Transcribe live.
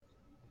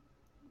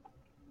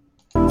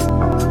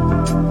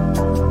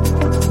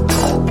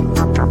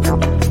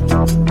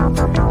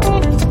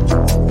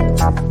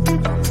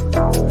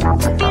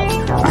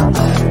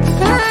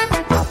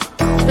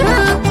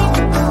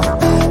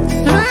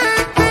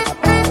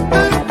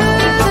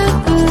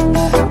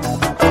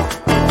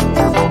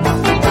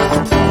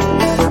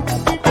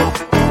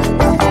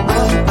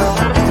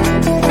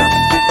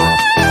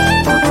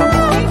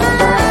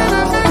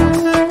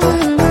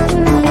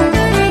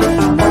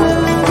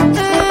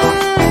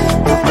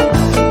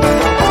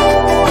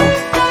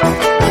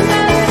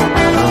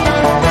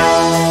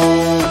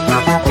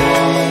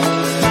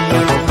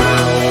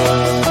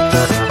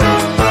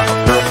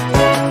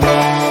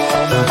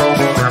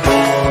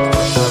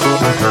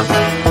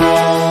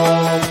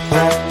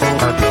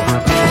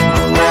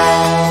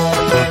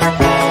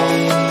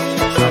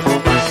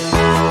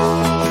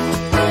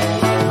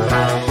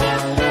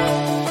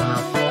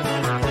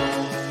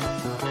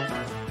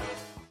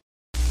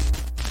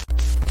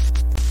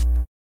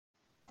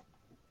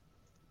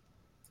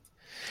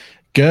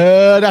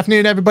Good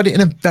afternoon, everybody,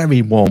 and a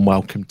very warm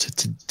welcome to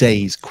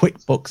today's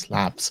QuickBooks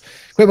Labs.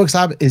 QuickBooks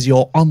Lab is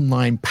your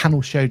online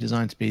panel show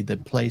designed to be the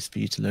place for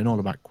you to learn all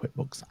about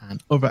QuickBooks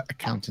and other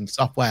accounting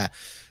software.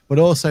 But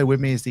also with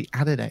me is the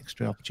added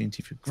extra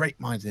opportunity for great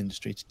minds in the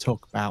industry to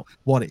talk about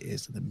what it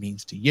is that it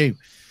means to you.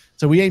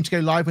 So we aim to go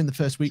live in the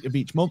first week of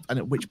each month, and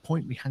at which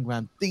point we hang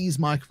around these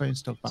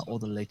microphones to talk about all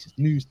the latest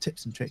news,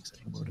 tips, and tricks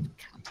in the world of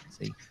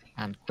accountancy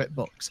and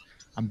QuickBooks.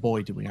 And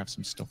boy, do we have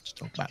some stuff to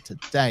talk about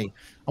today.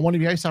 I'm one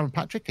of your hosts, Aaron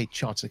Patrick, a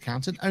chartered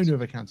accountant, owner of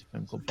an accounting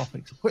firm called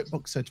Bofix, a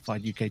QuickBooks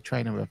certified UK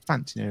trainer with a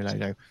fancy new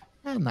logo,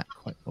 and that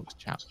QuickBooks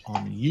chat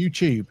on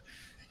YouTube.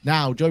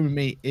 Now, joining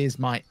me is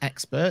my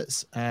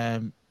experts. Yeah,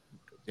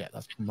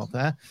 that's from up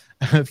there.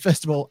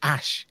 First of all,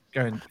 Ash,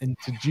 go and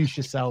introduce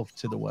yourself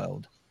to the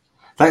world.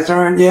 Thanks,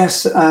 Aaron.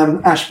 Yes,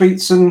 Ash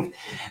Beatson,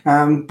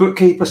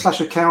 bookkeeper /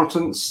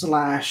 accountant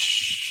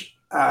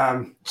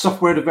 /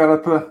 software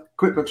developer,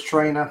 QuickBooks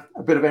trainer,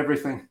 a bit of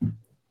everything.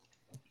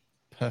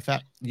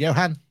 Perfect.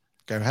 Johan,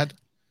 go ahead.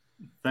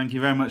 Thank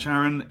you very much,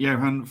 Aaron.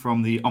 Johan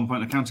from the On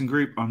Point Accounting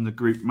Group. I'm the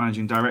Group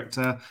Managing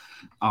Director.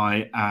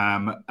 I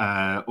am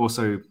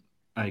also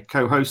a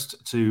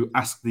co-host to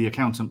Ask the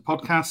Accountant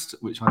podcast,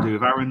 which I do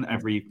with Aaron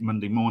every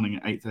Monday morning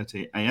at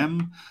 8:30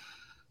 a.m.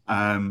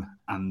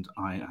 And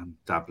I am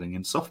dabbling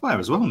in software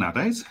as well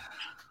nowadays.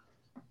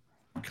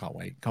 Can't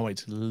wait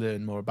to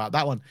learn more about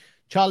that one.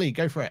 Charlie,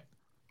 go for it.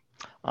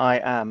 I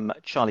am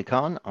Charlie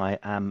Khan. I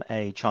am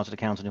a chartered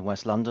accountant in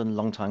West London,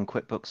 long-time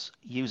QuickBooks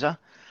user.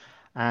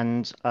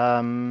 And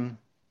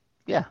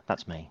yeah,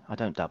 that's me. I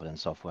don't dabble in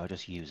software. I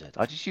just use it.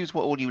 I just use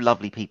what all you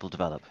lovely people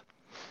develop.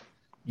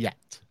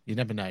 Yet. You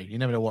never know. You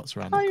never know what's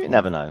around. You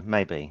never know.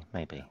 Maybe.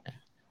 Yeah.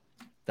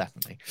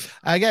 Definitely.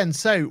 Again,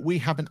 so we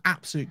have an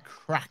absolute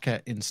cracker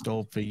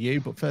installed for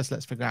you. But first,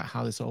 let's figure out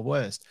how this all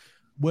works.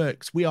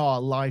 We are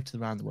live to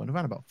around the world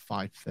around about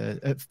 5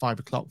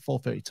 o'clock,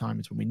 4:30 time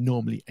is when we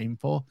normally aim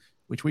for,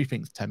 which we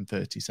think is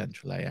 10:30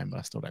 Central AM, but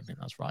I still don't think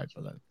that's right,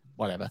 but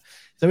whatever.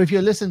 So if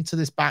you're listening to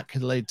this back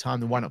at a later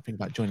time, then why not think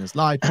about joining us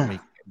live and get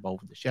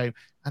involved with the show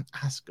and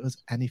ask us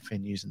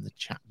anything using the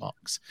chat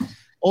box.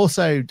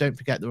 Also, don't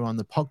forget that we're on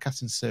the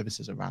podcasting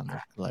services around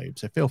the globe,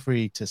 so feel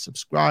free to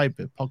subscribe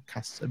to a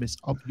podcast service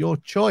of your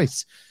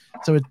choice.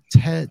 So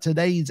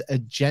today's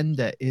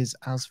agenda is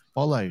as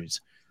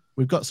follows.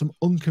 We've got some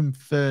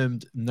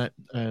unconfirmed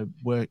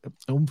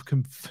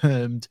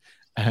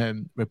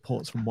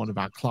reports from one of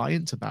our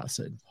clients about a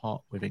certain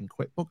part within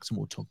QuickBooks, and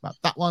we'll talk about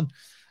that one.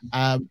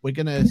 We're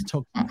going to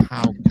talk about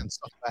how can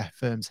software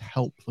firms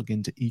help plug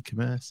into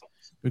e-commerce.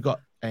 We've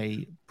got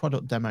a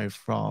product demo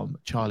from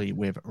Charlie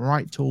with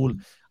Right Tool,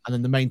 and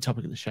then the main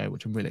topic of the show,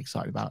 which I'm really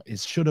excited about,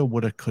 is shoulda,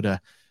 woulda, coulda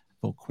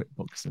for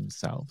QuickBooks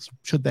themselves.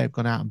 Should they have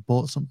gone out and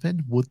bought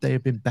something? Would they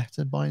have been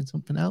better buying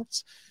something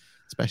else?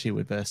 Especially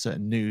with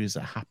certain news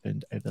that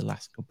happened over the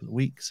last couple of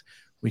weeks,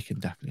 we can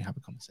definitely have a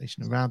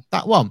conversation around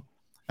that one.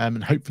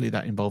 And hopefully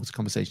that involves a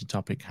conversation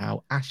topic,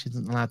 how Ash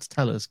isn't allowed to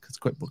tell us because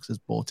QuickBooks has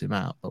bought him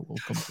out, but we'll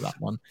come to that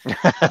one.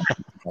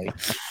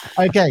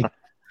 Okay,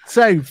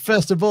 so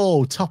first of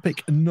all,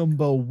 topic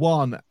number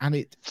one, and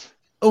it's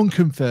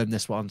unconfirmed,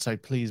 this one, so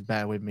please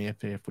bear with me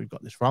if we've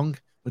got this wrong.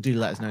 But do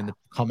let us know in the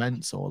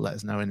comments or let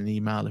us know in an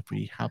email if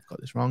we have got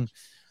this wrong.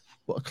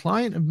 But a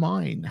client of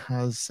mine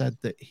has said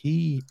that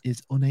he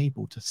is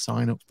unable to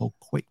sign up for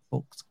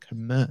QuickBooks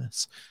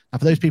Commerce. Now,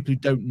 for those people who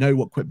don't know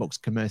what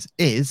QuickBooks Commerce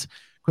is,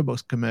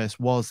 QuickBooks Commerce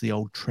was the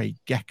old Trade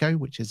Gecko,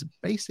 which is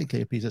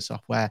basically a piece of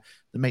software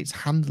that makes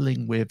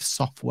handling with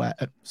software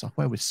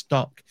with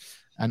stock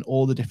and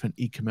all the different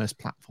e-commerce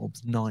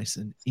platforms nice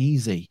and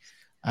easy.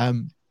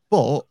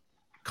 But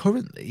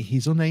currently,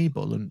 he's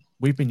unable, and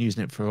we've been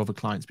using it for other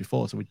clients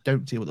before, so we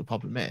don't see what the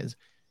problem is.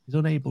 He's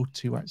unable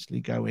to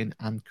actually go in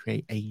and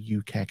create a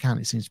UK account.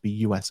 It seems to be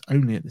US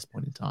only at this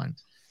point in time.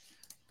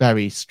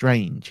 Very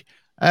strange.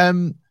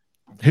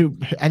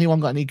 Anyone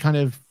got any kind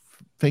of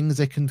things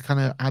they can kind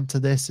of add to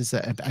this? Is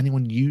that, have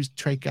anyone used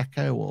Trade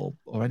Gecko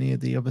or any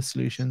of the other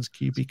solutions,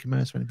 QB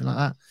Commerce or anything like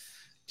that?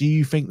 Do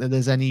you think that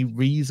there's any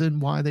reason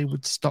why they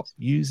would stop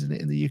using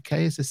it in the UK?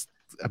 Is this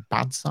a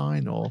bad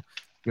sign, or do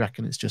you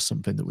reckon it's just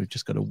something that we've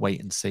just got to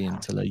wait and see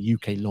until a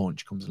UK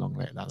launch comes along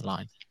later down the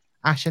line?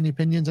 Ash, any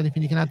opinions?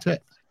 Anything you can add to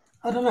it?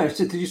 I don't know.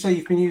 So did you say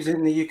you've been using it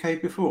in the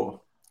UK before?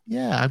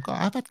 Yeah,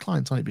 I've had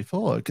clients on it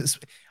before, because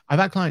I've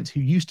had clients who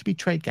used to be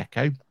Trade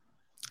Gecko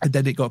and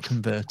then it got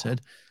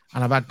converted,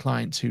 and I've had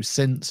clients who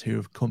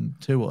have come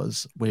to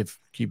us with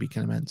QB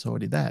Commerce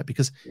already there,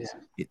 because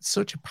it's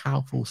such a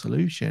powerful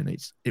solution.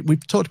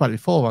 We've talked about it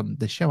before on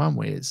the show, haven't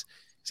we? It's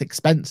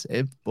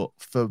expensive, but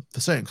for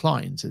certain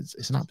clients,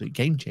 it's an absolute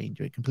game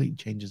changer. It completely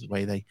changes the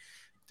way they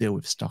deal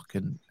with stock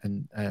and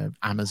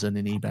Amazon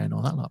and eBay and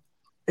all that lot.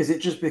 Is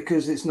it just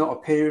because it's not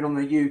appearing on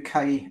the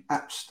UK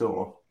App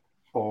Store,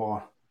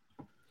 or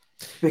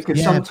because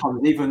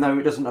sometimes even though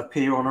it doesn't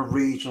appear on a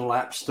regional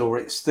app store,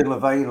 it's still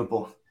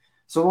available?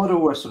 So I'd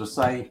always sort of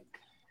say,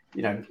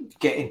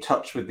 get in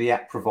touch with the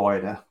app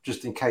provider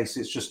just in case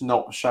it's just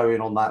not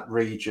showing on that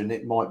region.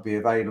 It might be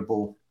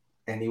available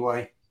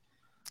anyway.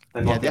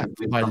 They Yeah, might they be have to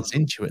provide this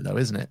into it though,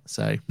 isn't it?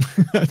 So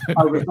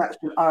it's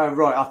actually,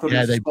 right. I thought it yeah,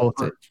 was they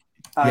bought it.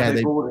 Yeah,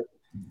 they bought it.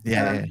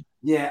 Yeah.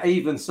 Yeah,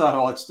 even so,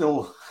 I'll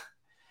still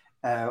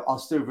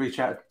reach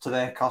out to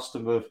their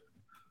customer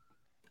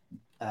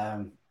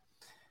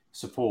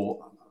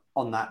support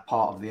on that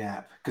part of the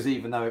app, because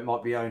even though it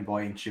might be owned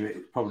by Intuit,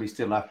 it probably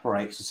still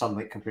operates as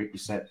something completely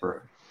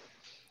separate.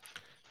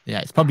 Yeah,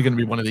 it's probably going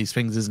to be one of these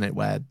things, isn't it,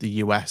 where the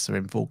US are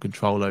in full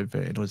control over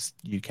it, and us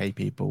UK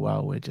people,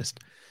 well, we're just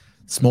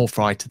small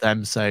fry to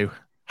them. So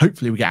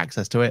hopefully we get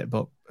access to it,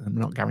 but I'm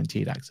not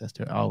guaranteed access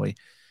to it, are we?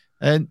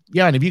 And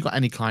yeah, and have you got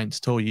any clients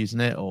at all using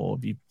it, or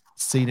have you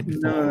seen it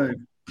before?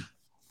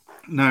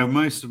 No,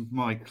 most of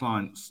my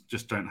clients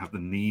just don't have the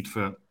need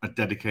for a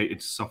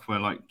dedicated software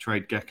like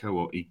TradeGecko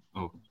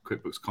or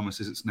QuickBooks Commerce,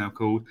 as it's now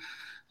called.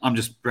 I'm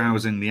just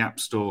browsing the App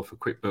Store for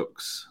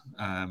QuickBooks,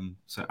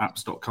 so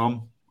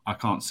apps.com. I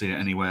can't see it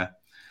anywhere.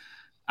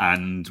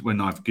 And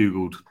when I've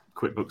Googled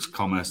QuickBooks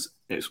Commerce,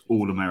 it's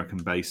all American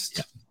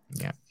based.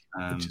 Yeah.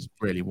 Which is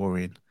really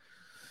worrying.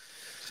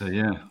 So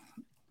yeah,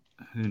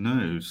 who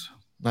knows?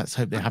 Let's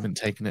hope they haven't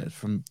taken it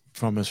from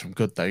us from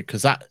good though,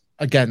 because that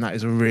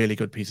is a really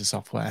good piece of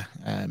software.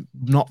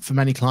 Not for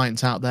many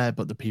clients out there,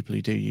 but the people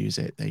who do use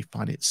it, they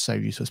find it so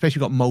useful, especially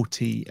got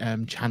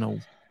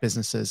multi-channel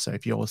businesses. So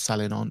if you're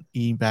selling on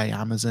eBay,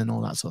 Amazon,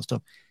 all that sort of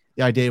stuff,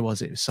 the idea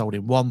was it was sold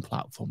in one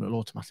platform, it'll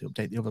automatically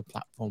update the other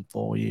platform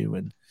for you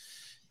and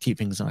keep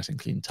things nice and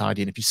clean and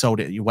tidy. And if you sold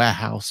it at your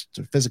warehouse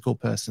to a physical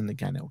person,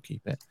 again, it'll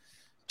keep it.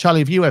 Charlie,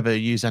 have you ever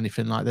used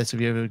anything like this?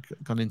 Have you ever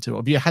gone into it?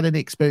 Have you had any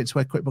experience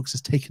where QuickBooks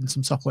has taken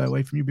some software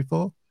away from you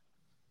before?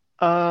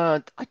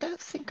 I don't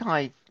think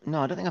I've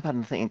had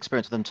anything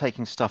experience with them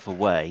taking stuff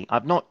away.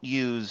 I've not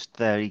used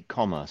their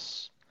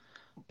e-commerce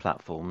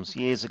platforms.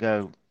 Years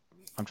ago,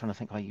 I'm trying to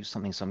think, I used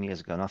something some years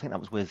ago, and I think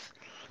that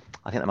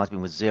might have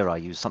been with Xero. I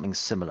used something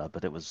similar,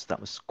 but that was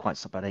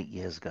quite about 8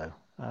 years ago.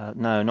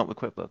 No, not with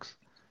QuickBooks.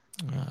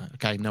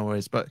 Okay, no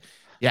worries. But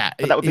yeah,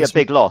 but that would be a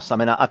big loss. I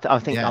mean, I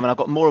think yeah. I've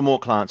got more and more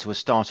clients who are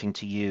starting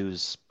to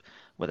use,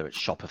 whether it's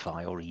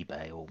Shopify or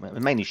eBay, or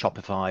mainly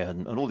Shopify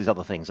and all these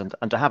other things, and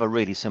to have a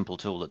really simple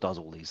tool that does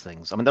all these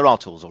things. I mean, there are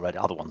tools already,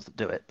 other ones that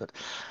do it,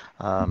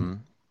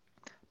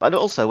 but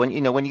also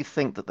when you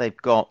think that they've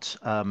got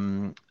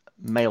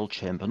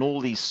MailChimp and all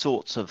these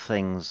sorts of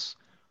things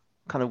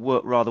kind of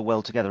work rather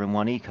well together in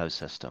one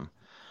ecosystem.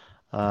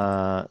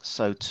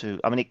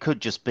 It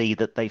could just be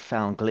that they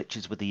found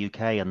glitches with the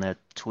UK and they're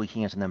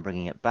tweaking it and then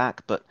bringing it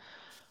back, but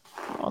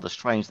rather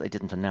strange they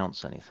didn't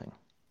announce anything.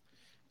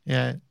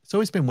 Yeah, it's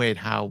always been weird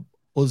how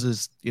us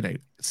as,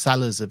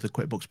 sellers of the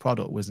QuickBooks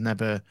product was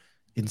never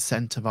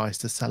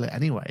incentivized to sell it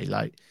anyway.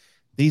 Like,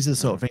 these are the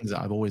sort of things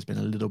that I've always been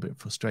a little bit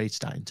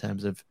frustrated at in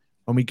terms of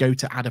when we go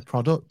to add a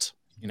product,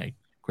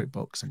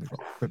 QuickBooks, and we've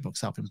got QuickBooks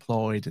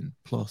Self-Employed and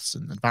Plus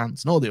and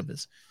Advanced and all the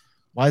others.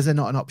 Why is there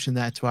not an option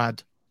there to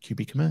add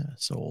QB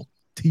Commerce or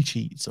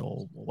T-Sheets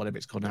or whatever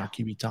it's called now,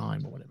 QB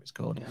Time or whatever it's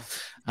called?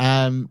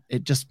 Yeah.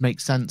 It just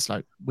makes sense.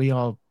 Like, we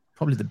are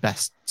probably the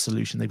best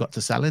solution they've got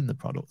to sell in the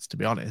products, to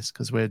be honest,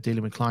 because we're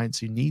dealing with clients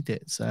who need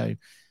it. So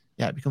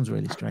yeah, it becomes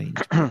really strange.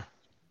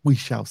 We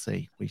shall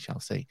see.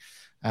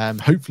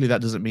 Hopefully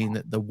that doesn't mean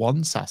that the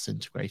one SaaS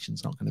integration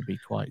is not going to be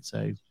quite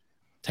so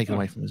taken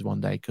away from us one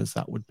day, because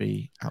that would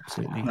be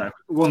absolutely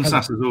one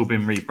SaaS has all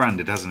been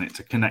rebranded, hasn't it,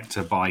 to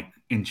Connector by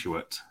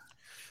Intuit.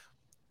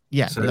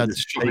 Yeah, so they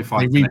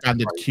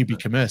rebranded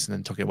QB Commerce and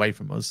then took it away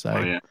from us.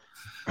 So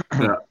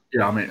but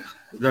yeah, I mean,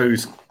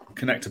 those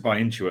Connector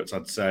by Intuits,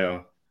 I'd say,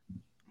 are,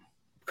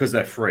 because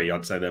they're free,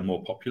 I'd say they're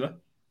more popular.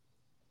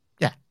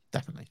 Yeah,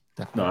 definitely.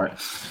 Right.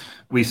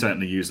 We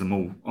certainly use them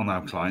all on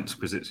our clients,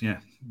 because it's,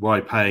 why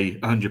pay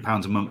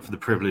 £100 a month for the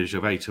privilege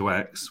of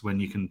A2X when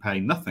you can pay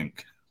nothing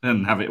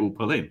and have it all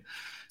pull in?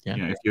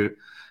 Yeah.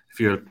 If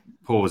you're a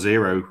poor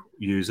Xero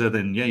user,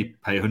 then you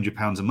pay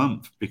 £100 a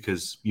month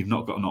because you've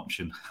not got an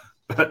option.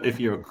 But if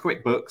you're a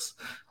QuickBooks,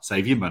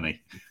 save your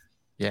money.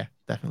 Yeah,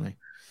 definitely.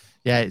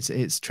 Yeah, it's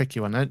a tricky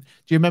one. Do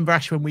you remember,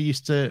 Ash, when we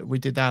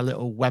did our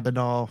little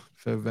webinar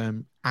for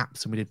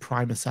apps and we did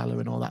Primer Seller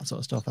and all that sort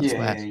of stuff? That's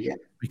where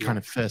we kind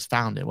of first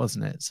found it,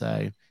 wasn't it? So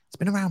it's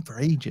been around for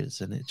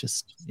ages, and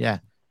it's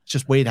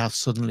just weird how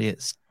suddenly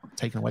it's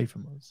taken away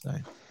from us. So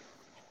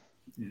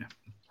yeah,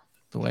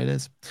 the way it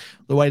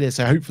is.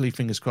 So hopefully,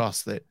 fingers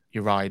crossed that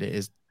you're right, it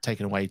is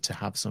taken away to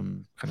have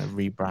some kind of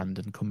rebrand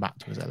and come back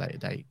to us at a later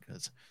date,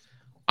 because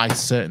I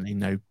certainly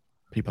know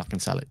people I can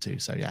sell it to.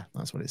 So yeah,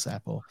 that's what it's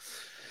there for.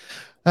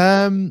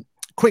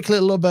 Quick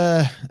little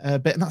other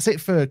bit, and that's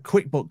it for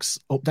QuickBooks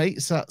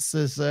updates. That's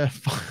as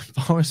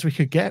far as we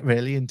could get,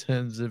 really, in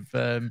terms of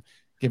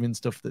giving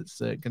stuff that's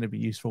going to be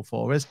useful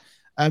for us.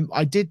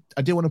 I do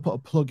want to put a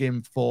plug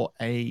in for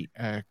a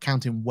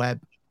accounting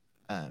web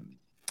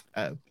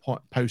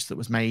post that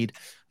was made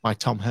by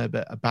Tom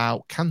Herbert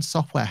about, can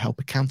software help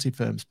accounting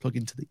firms plug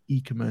into the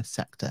e-commerce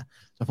sector?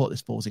 So I thought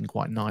this falls in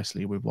quite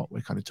nicely with what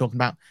we're kind of talking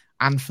about,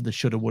 and for the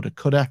shoulda, woulda,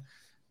 coulda.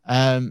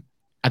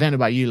 I don't know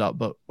about you lot,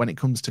 but when it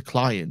comes to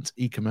clients,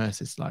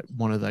 e-commerce is like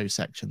one of those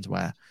sections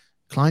where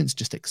clients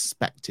just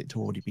expect it to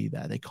already be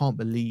there. They can't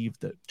believe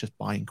that just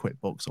buying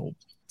QuickBooks or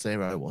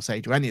Xero or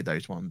Sage or any of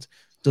those ones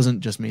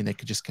doesn't just mean they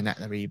could just connect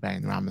their eBay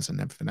and their Amazon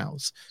and everything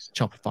else,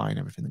 Shopify and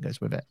everything that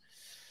goes with it.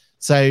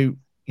 So,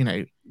 you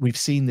know, we've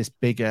seen this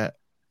bigger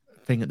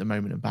thing at the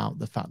moment about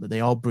the fact that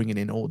they are bringing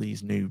in all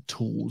these new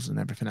tools and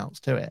everything else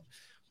to it.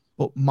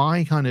 But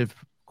my kind of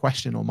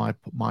question, or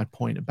my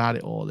point about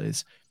it all,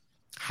 is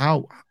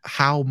how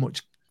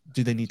much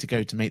do they need to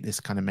go to make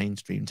this kind of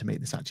mainstream, to make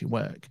this actually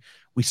work?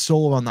 We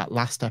saw on that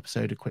last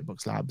episode of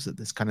QuickBooks Labs that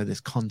there's kind of this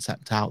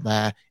concept out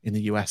there in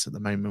the US at the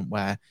moment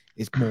where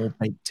it's more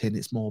baked in,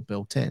 it's more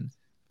built in.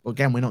 But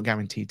again, we're not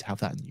guaranteed to have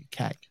that in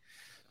the UK.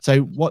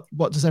 So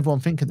what does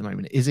everyone think at the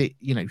moment? Is it,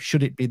 you know,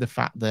 should it be the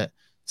fact that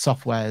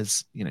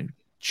softwares, you know,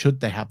 should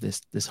they have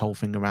this whole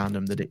thing around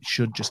them that it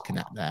should just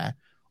connect there?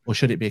 Or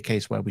should it be a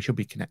case where we should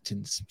be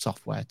connecting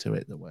software to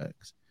it that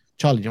works?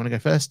 Charlie, do you want to go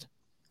first?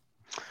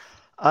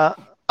 Oh,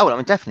 well, I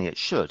mean, definitely it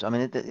should. I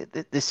mean,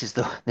 this is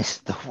the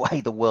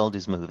way the world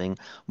is moving.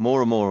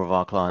 More and more of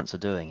our clients are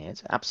doing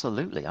it.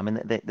 Absolutely. I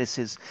mean, this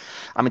is,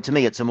 I mean, to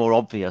me, it's a more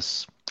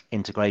obvious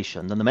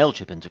integration than the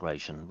MailChimp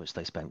integration, which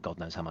they spent God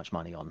knows how much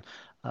money on.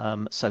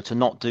 So to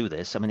not do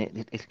this, I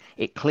mean,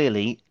 it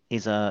clearly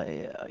is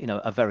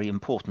a very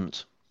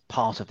important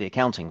part of the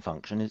accounting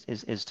function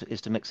is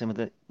to mix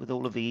in with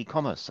all of the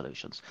e-commerce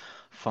solutions,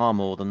 far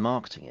more than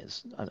marketing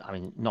is. I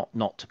mean,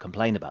 not to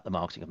complain about the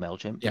marketing of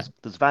MailChimp. Yeah.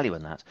 There's value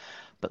in that,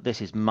 but this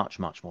is much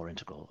more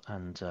integral.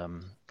 And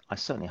I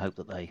certainly hope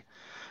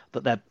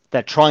that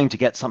they're trying to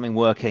get something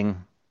working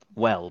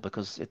well,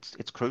 because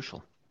it's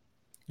crucial.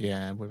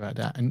 Yeah, without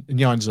that. And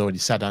Jan's already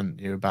said, haven't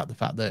you, about the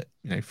fact that,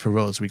 you know, for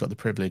us, we got the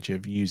privilege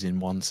of using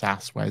one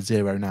SaaS where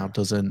Xero now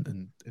doesn't,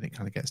 and it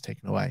kind of gets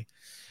taken away.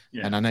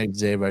 Yeah. And I know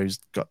Xero's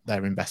got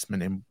their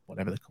investment in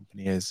whatever the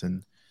company is,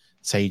 and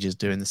Sage is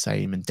doing the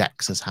same, and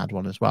Dex has had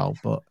one as well.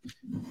 But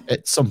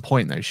at some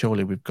point, though,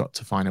 surely we've got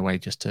to find a way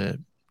just to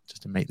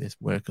make this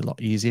work a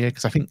lot easier,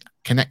 because I think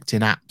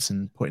connecting apps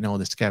and putting all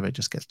this together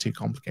just gets too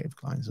complicated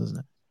for clients, doesn't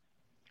it?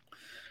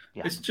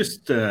 Yeah. It's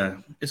just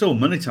it's all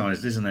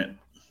monetized, isn't it?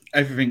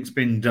 Everything's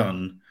been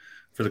done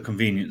for the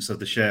convenience of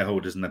the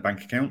shareholders and their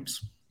bank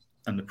accounts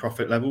and the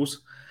profit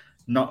levels.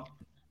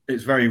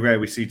 It's very rare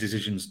we see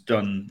decisions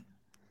done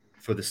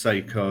for the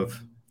sake of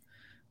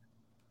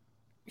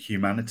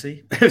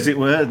humanity, as it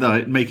were,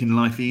 like making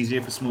life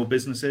easier for small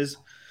businesses.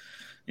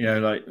 You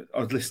know, like I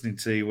was listening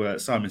to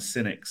Simon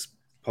Sinek's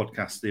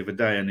podcast the other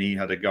day, and he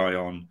had a guy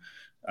on,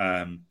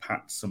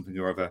 Pat something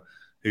or other,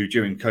 who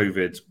during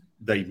COVID,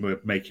 they were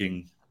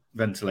making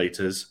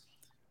ventilators,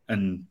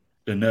 and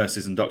the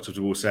nurses and doctors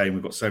were all saying,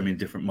 we've got so many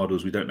different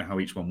models, we don't know how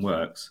each one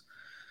works.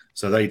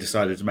 So they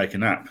decided to make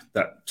an app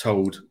that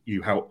told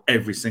you how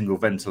every single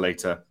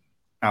ventilator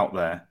out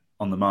there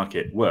on the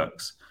market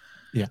works.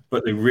 Yeah.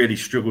 But they really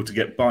struggle to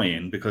get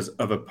buy-in because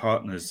other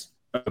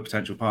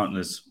potential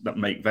partners that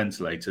make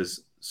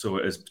ventilators saw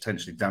it as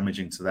potentially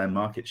damaging to their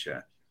market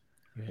share.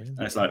 Really?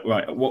 And it's like,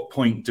 right, at what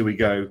point do we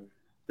go,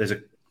 there's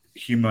a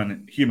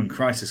human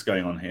crisis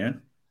going on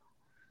here.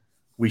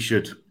 We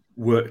should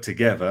work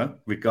together,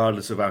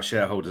 regardless of our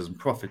shareholders and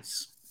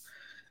profits,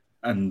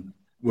 and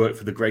work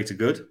for the greater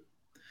good.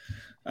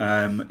 You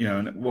know,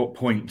 and at what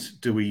point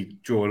do we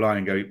draw a line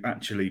and go,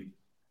 actually,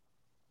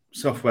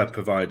 software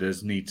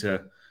providers need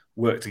to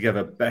work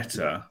together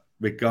better,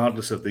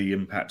 regardless of the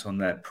impact on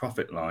their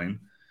profit line,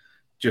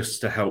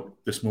 just to help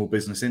the small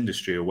business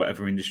industry or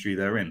whatever industry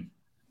they're in.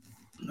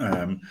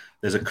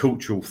 There's a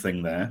cultural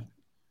thing there.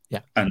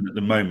 Yeah. And at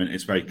the moment,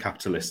 it's very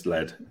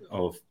capitalist-led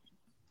of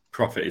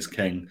profit is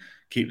king,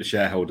 keep the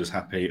shareholders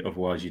happy,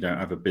 otherwise you don't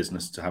have a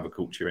business to have a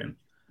culture in.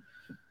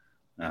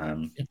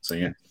 So,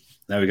 yeah,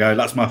 there we go.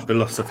 That's my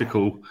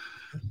philosophical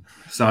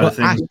side of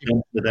things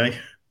today.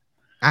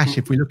 Ash,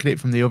 if we look at it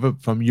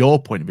from your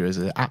point of view as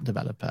an app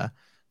developer,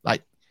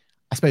 like,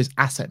 I suppose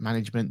asset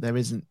management, there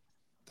isn't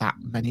that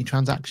many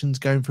transactions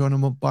going through on a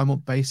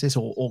month-by-month basis,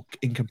 or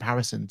in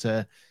comparison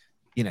to,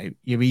 you know,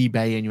 your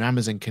eBay and your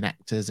Amazon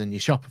connectors and your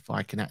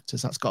Shopify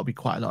connectors. That's got to be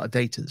quite a lot of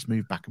data that's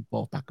moved back and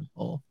forth.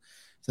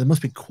 So there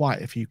must be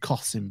quite a few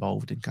costs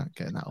involved in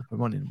getting that up and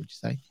running, would you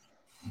say?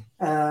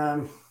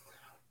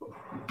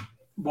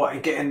 What,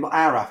 in getting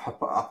our app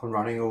up and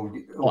running, or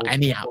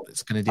any app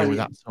that's going to deal with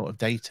that sort of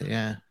data?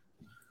 Yeah.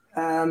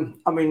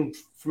 I mean,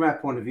 from our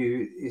point of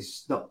view,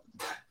 it's not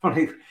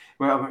funny.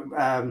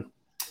 I've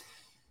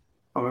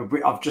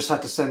just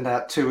had to send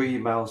out 2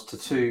 emails to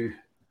 2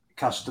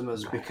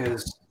 customers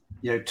because,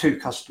 you know, 2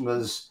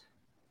 customers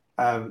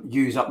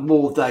use up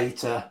more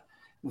data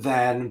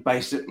than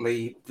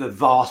basically the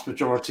vast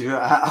majority of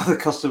other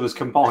customers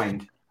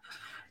combined.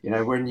 You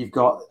know, when you've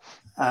got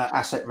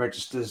asset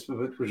registers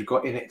which have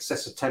got in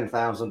excess of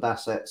 10,000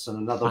 assets, and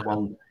another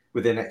one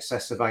with in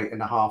excess of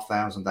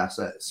 8,500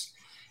 assets,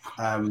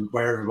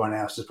 where everyone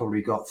else has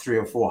probably got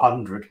 300 or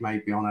 400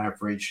 maybe on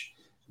average,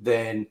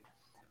 then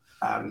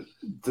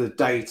the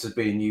data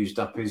being used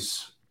up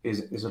is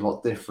a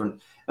lot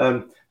different.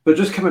 But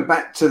just coming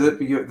back to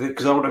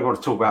because I don't want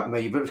to talk about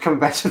me, but coming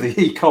back to the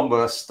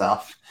e-commerce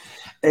stuff,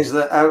 is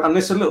that, and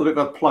this is a little bit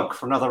of a plug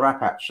for another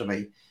app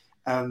actually.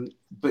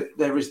 But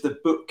there is the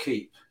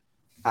Bookkeep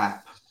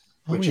app,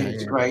 which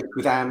integrates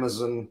with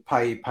Amazon,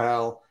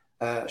 PayPal,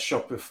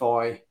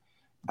 Shopify,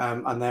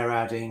 and they're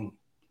adding,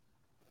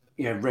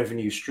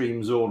 revenue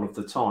streams all of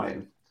the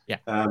time. Yeah.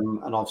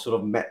 And I've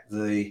sort of met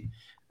the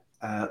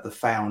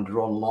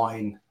founder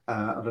online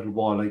a little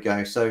while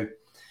ago, so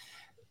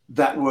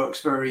that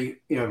works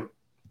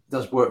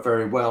does work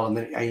very well, and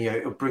then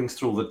it brings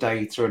through all the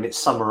data and it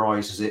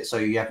summarizes it, so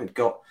you haven't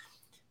got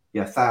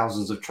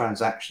thousands of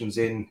transactions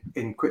in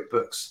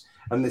QuickBooks.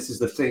 And this is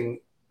the thing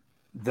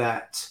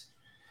that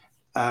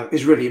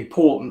is really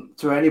important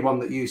to anyone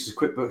that uses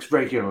QuickBooks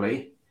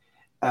regularly.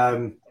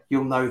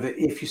 You'll know that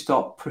if you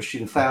start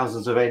pushing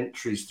thousands of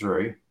entries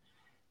through,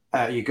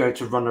 you go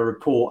to run a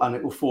report and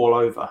it will fall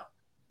over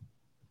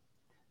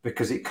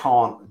because it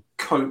can't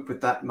cope with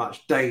that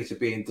much data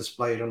being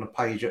displayed on a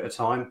page at a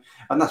time.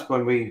 And that's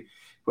when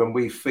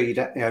we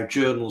feed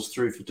journals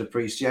through for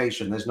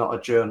depreciation. There's not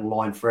a journal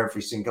line for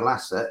every single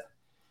asset.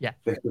 Yeah,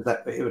 because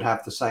it would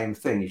have the same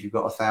thing. If you've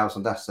got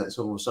 1,000 assets,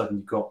 all of a sudden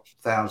you've got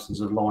thousands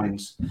of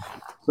lines.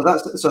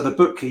 So the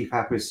Bookkeep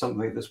app is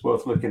something that's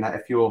worth looking at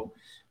if you're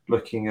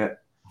looking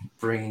at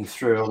bringing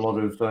through a lot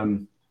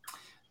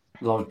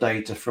of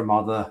data from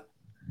other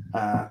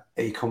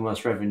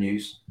e-commerce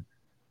revenues.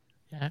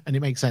 Yeah, and it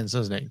makes sense,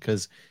 doesn't it?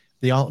 Because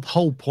the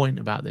whole point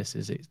about this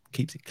is it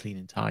keeps it clean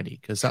and tidy,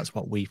 because that's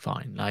what we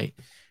find. Like,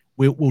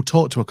 we'll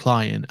talk to a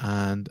client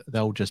and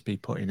they'll just be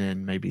putting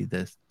in maybe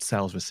the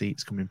sales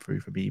receipts coming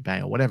through from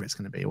eBay or whatever it's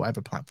going to be,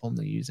 whatever platform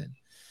they're using.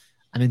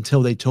 And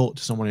until they talk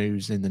to someone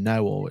who's in the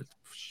know or it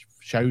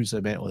shows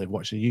them it, or they've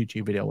watched a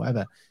YouTube video or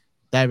whatever,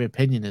 their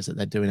opinion is that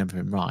they're doing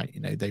everything right.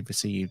 They've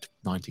received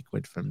 90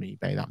 quid from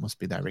eBay. That must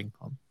be their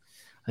income.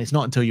 And it's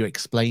not until you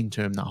explain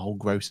to them that whole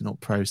grossing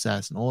up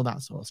process and all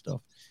that sort of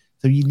stuff.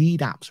 So you need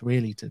apps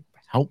really to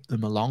help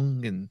them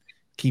along and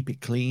keep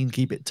it clean,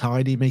 keep it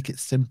tidy, make it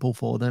simple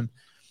for them.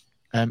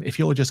 If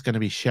you're just going to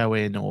be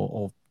showing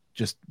or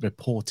just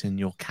reporting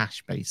your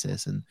cash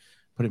basis and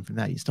putting from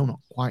there, you're still not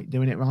quite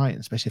doing it right,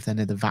 especially if they're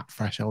near the VAT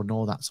threshold and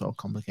all that sort of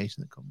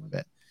complication that come with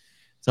it.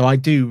 So I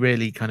do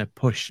really kind of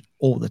push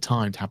all the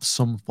time to have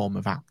some form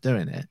of app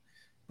doing it.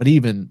 But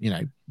even,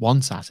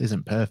 OneSAS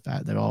isn't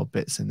perfect. There are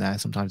bits in there.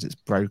 Sometimes it's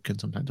broken,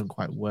 sometimes it doesn't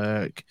quite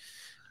work.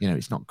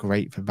 It's not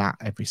great for that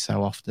every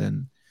so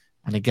often.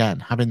 And again,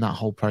 having that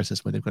whole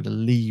process where they've got to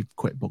leave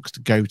QuickBooks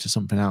to go to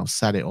something else,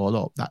 set it all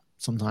up, that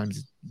sometimes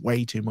is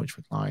way too much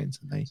for clients,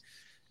 and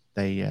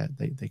they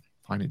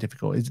find it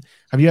difficult.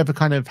 Have you ever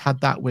kind of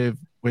had that with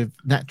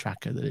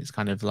NetTracker, that it's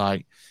kind of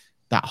like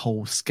that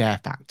whole scare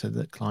factor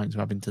that clients are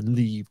having to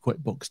leave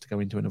QuickBooks to go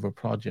into another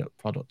product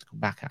to come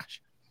back,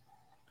 Ash?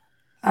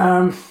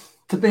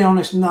 To be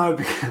honest, no.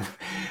 Because,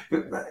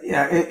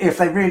 if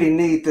they really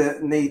need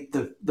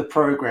the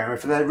program,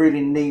 if they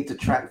really need to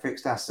track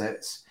fixed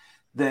assets,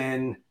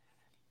 then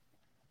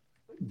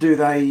do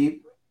they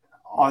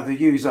either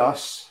use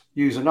us,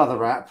 use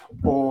another app,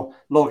 or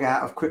log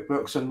out of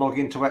QuickBooks and log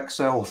into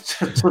Excel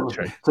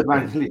to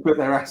manually put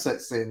their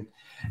assets in?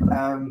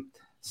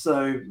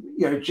 So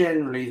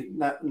generally,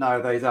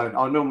 no, they don't.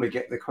 I normally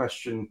get the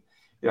question,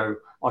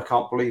 I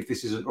can't believe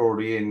this isn't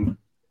already in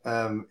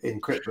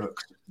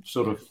QuickBooks,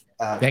 sort of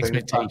the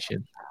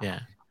expectation.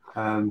 Yeah.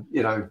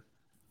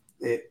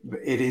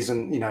 It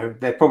isn't.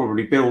 They're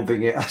probably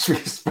building it as we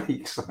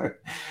speak. So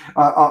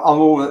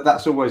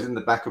that's always in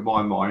the back of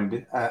my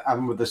mind.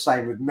 And with the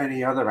same with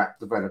many other app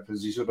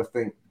developers, you sort of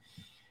think,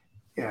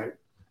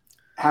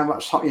 how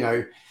much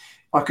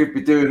I could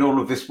be doing all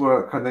of this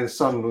work, and then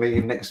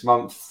suddenly next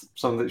month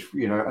something's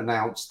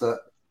announced that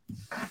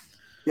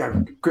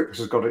QuickBooks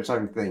has got its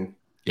own thing.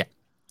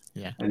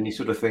 Yeah. And you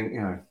sort of think,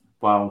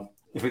 well,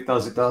 if it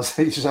does, it does.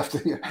 You just have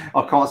to.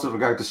 I can't sort of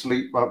go to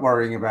sleep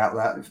worrying about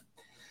that. If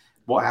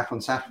what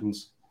happens.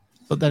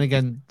 But then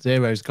again,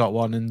 Xero's got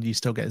one, and you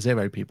still get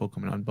Xero people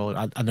coming on board.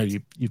 I know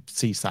you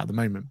see that at the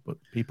moment, but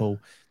people,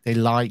 they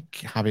like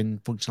having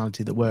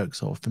functionality that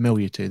works or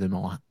familiar to them,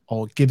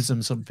 or gives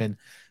them something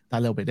that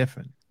a little bit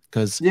different.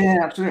 Because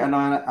absolutely. And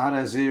I had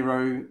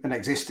an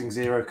existing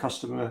Xero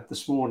customer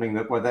this morning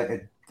where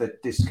they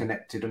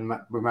disconnected and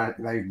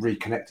they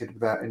reconnected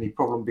without any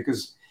problem,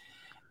 because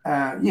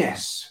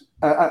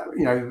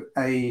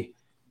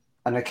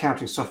an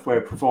accounting software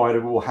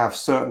provider will have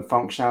certain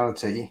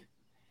functionality,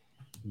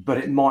 but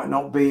it might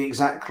not be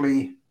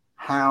exactly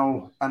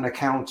how an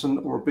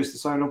accountant or a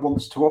business owner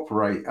wants to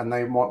operate, and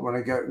they might want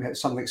to go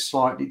something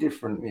slightly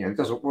different. It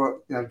doesn't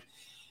work.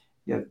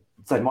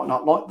 They might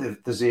not like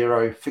the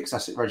Xero fixed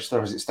asset register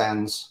as it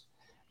stands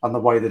and the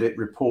way that it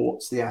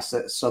reports the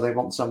assets, so they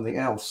want something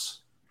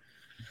else.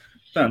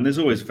 Dan, there's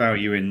always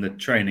value in the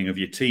training of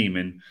your team,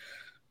 and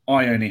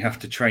I only have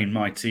to train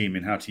my team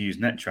in how to use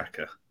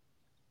NetTracker.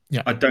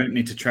 Yeah. I don't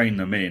need to train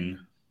them in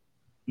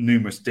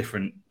numerous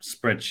different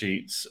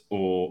spreadsheets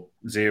or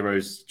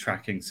Xero's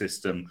tracking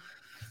system.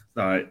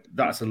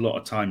 That's a lot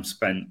of time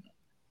spent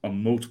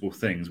on multiple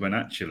things, when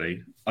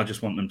actually I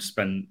just want them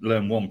to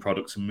learn one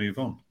product and move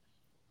on.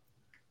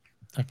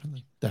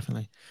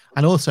 Definitely.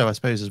 And also, I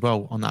suppose as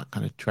well, on that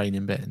kind of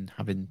training bit and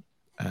having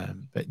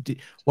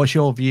What's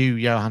your view,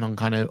 Johan, on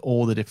kind of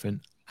all the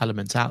different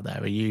elements out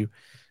there? Are you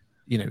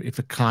know, if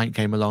a client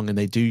came along and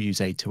they do use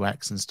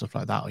A2X and stuff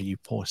like that, are you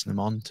forcing them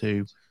on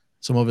to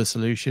some other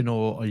solution,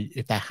 or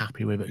if they're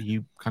happy with it, are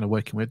you kind of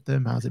working with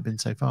them? How's it been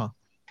so far?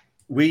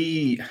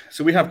 We've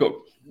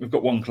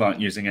got one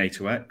client using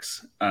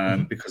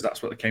A2X because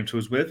that's what they came to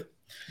us with.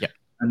 Yeah.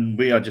 And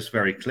we are just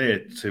very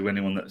clear to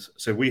anyone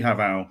so we have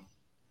our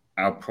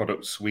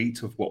product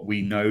suite of what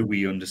we know,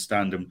 we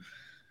understand, and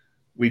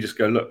we just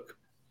go, look,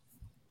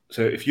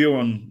 so if you're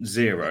on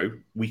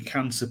Xero, we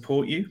can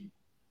support you.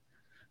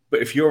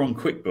 But if you're on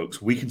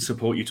QuickBooks, we can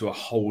support you to a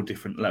whole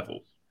different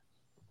level.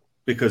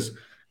 Because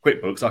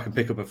QuickBooks, I can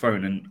pick up a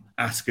phone and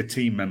ask a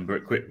team member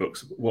at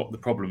QuickBooks what the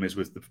problem is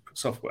with the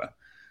software.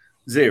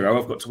 Xero,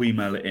 I've got to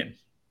email it in.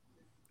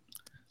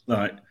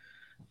 Like,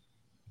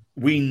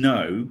 we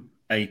know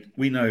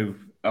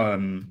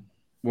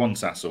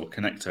OneSAS or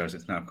Connector, as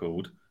it's now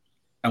called,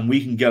 and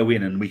we can go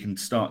in and we can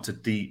start to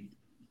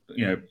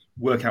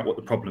work out what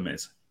the problem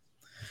is.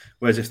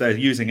 Whereas if they're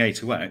using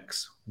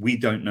A2X, we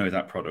don't know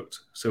that product.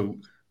 So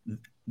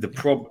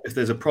if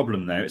there's a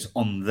problem there, it's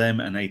on them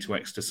and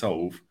A2X to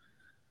solve.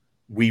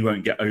 We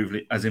won't get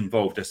overly as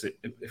involved as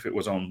if it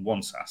was on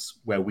OneSAS,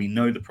 where we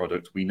know the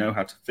product, we know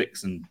how to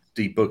fix and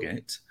debug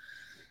it.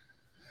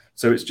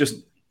 So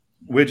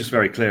we're just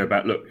very clear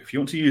about, look, if you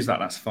want to use that,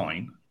 that's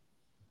fine,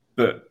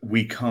 but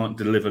we can't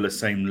deliver the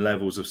same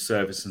levels of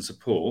service and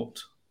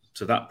support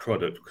to that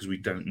product because we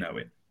don't know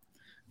it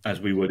as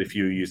we would if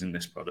you were using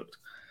this product.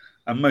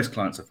 And most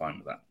clients are fine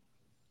with that.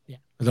 Yeah,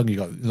 as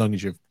long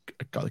as you've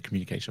got the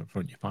communication up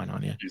front, you're fine,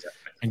 aren't you?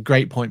 Exactly. And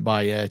great point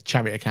by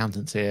Chariot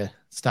Accountants here.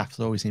 Staff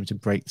always seem to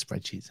break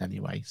spreadsheets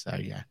anyway. So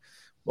yeah,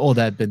 all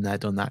they've been there,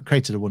 done that,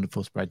 created a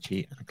wonderful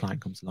spreadsheet, and a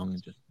client comes along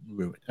and just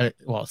ruined it.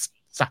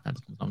 Staff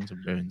member comes along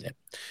and ruined it.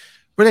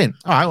 Brilliant.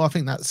 All right, well, I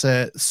think that's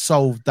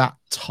solved that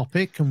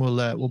topic, and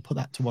we'll put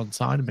that to one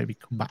side and maybe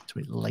come back to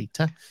it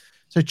later.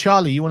 So,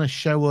 Charlie, you want to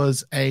show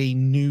us a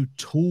new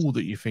tool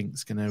that you think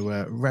is going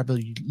to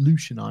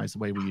revolutionize the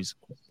way we use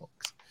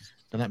QuickBooks?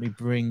 So let me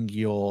bring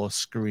your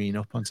screen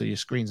up onto your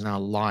screen's now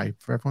live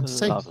for everyone to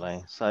see.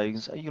 Lovely. So you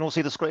can all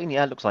see the screen?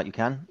 Yeah, it looks like you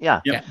can. Yeah.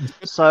 Yeah.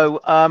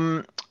 So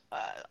I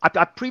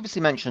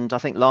previously mentioned, I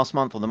think last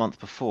month or the month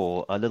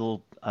before, a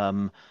little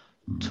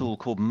tool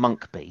called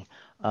Monkbee,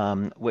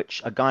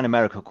 which a guy in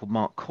America called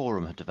Mark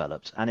Coram had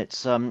developed. And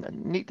it's a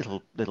neat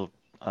little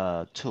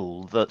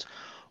tool that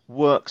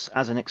works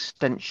as an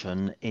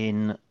extension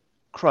in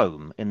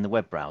Chrome in the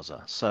web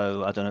browser.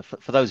 So I don't know,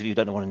 for those of you who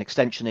don't know what an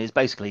extension is,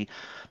 basically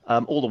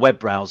all the web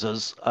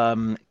browsers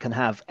can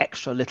have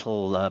extra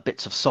little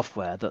bits of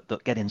software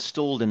that get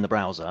installed in the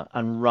browser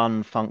and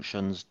run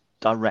functions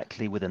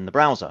directly within the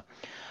browser.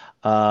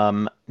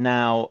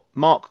 Now,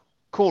 Mark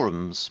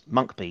Coram's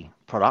Monkbee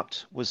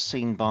product was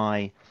seen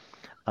by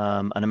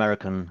an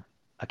American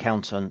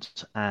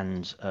accountant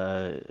and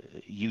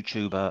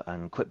YouTuber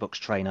and QuickBooks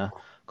trainer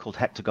called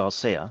Hector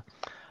Garcia.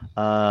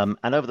 And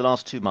over the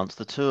last 2 months,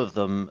 the two of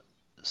them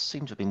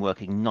seem to have been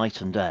working night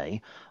and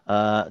day,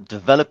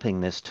 developing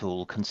this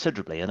tool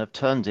considerably, and have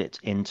turned it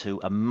into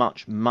a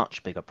much,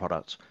 much bigger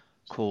product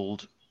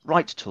called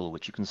Right Tool,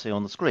 which you can see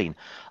on the screen.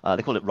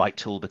 They call it Right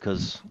Tool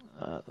because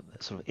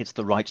it's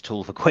the right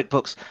tool for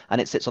QuickBooks,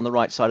 and it sits on the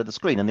right side of the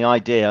screen. And the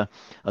idea,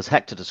 as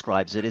Hector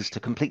describes it, is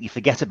to completely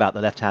forget about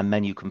the left-hand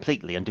menu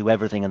completely and do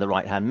everything in the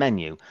right-hand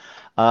menu.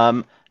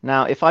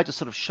 Now, if I just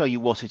sort of show you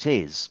what it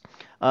is.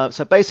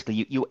 So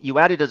basically, you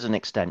add it as an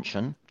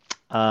extension,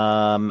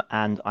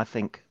 and I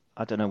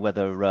don't know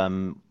whether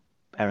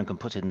Erin can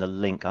put in the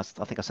link. I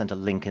think I sent a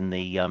link in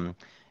the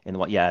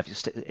if you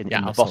stick in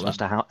the bottom as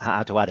to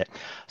how to add it.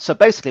 So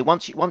basically,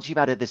 once you've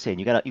added this in,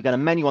 you get a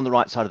menu on the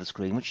right side of the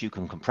screen, which you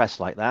can compress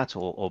like that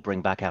or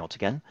bring back out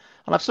again.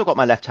 And I've still got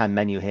my left-hand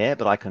menu here,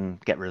 but I can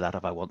get rid of that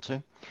if I want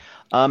to.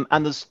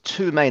 And there's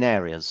two main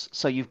areas.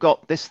 So you've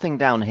got this thing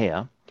down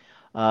here.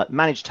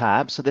 Manage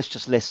tabs, so this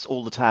just lists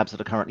all the tabs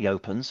that are currently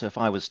open. So if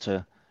I was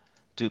to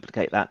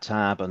duplicate that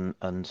tab and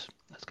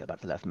let's go back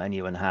to the left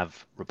menu and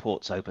have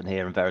reports open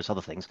here and various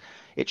other things,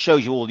 it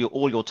shows you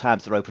all your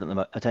tabs that are open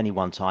at any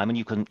one time, and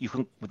you can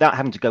without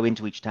having to go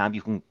into each tab,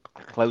 you can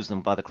close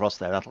them by the cross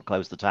there. That'll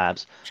close the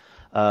tabs,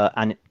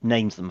 and it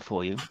names them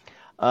for you.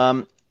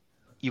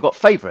 You've got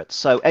favorites.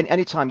 So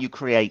anytime you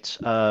create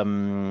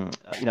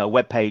a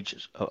web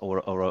page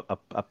or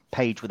a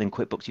page within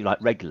QuickBooks you like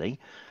regularly,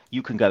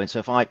 you can go in. So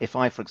if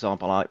I for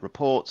example like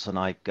reports and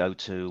I go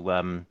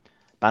to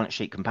balance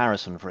sheet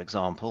comparison, for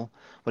example,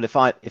 well, if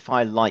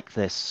I like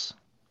this,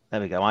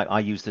 there we go. I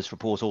use this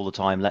report all the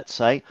time. Let's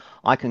say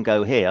I can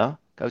go here,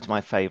 go to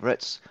my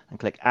favorites, and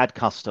click Add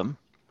Custom.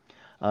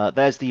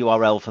 There's the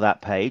URL for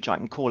that page. I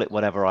can call it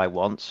whatever I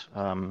want,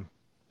 to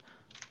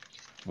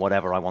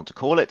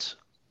call it.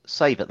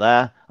 Save it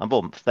there, and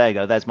boom, there you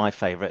go. There's my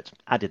favorite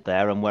added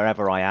there, and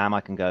wherever I am, I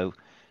can go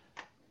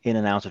in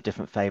and out of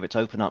different favorites,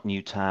 open up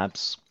new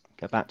tabs,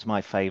 go back to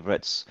my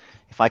favorites.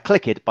 If I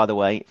click it, by the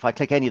way, if I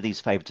click any of these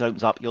favorites, it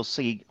opens up. You'll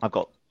see I've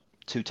got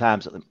 2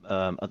 tabs at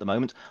the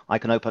moment. I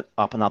can open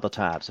up another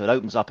tab, so it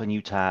opens up a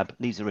new tab,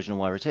 leaves the original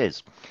where it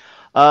is.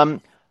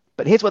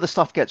 But here's where the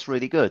stuff gets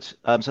really good.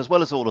 So as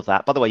well as all of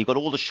that, by the way, you've got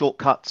all the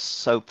shortcuts.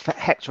 So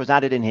Hector has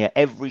added in here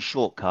every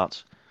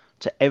shortcut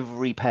to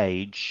every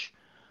page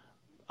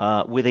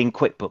within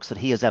QuickBooks that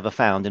he has ever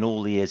found in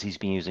all the years he's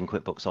been using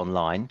QuickBooks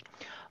Online.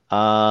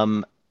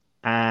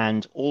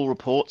 And all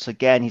reports,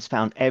 again, he's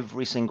found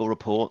every single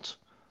report.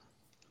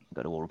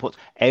 Go to all reports.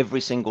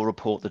 Every single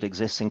report that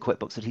exists in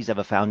QuickBooks that he's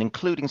ever found,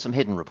 including some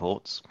hidden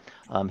reports,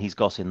 he's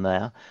got in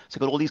there. So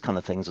got all these kind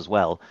of things as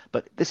well.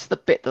 But this is the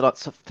bit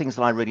things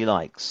that I really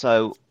like.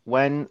 So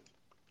when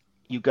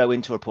you go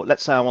into a report,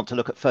 let's say I want to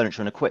look at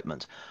furniture and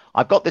equipment.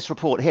 I've got this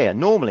report here.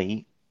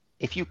 Normally,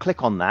 if you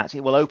click on that, it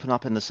will open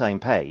up in the same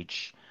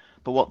page.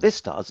 But what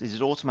this does is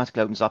it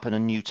automatically opens up in a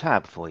new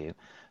tab for you.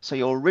 So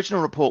your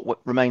original report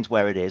remains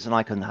where it is, and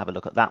I can have a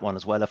look at that one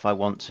as well if I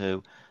want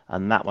to,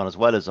 and that one as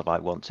well as if I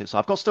want to. So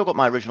I've still got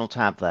my original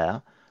tab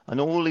there, and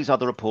all these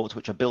other reports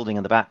which are building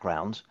in the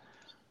background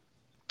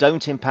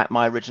don't impact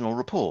my original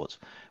report,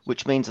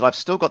 which means that I've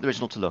still got the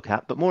original to look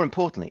at. But more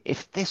importantly,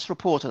 if this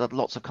report had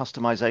lots of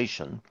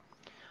customization,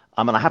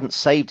 and I haven't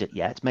saved it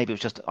yet, maybe it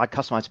was just I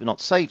customized it but not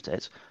saved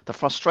it, the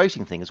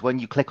frustrating thing is when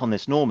you click on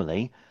this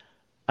normally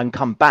and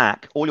come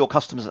back, all your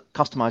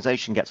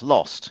customization gets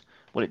lost.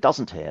 Well, it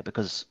doesn't here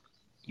because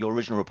your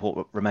original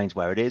report remains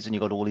where it is, and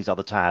you've got all these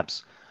other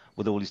tabs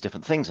with all these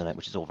different things in it,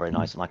 which is all very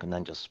nice. And I can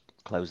then just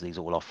close these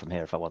all off from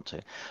here if I want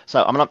to.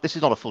 So, I mean, this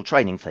is not a full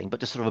training thing, but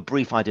just sort of a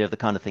brief idea of the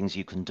kind of things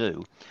you can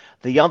do.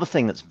 The other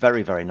thing that's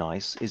very, very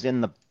nice is in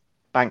the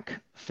bank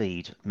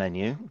feed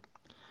menu.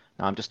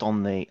 Now, I'm just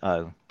on the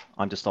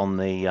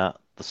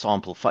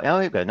sample file. Oh,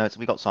 here we go. No,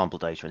 we got sample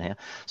data in here.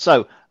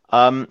 So,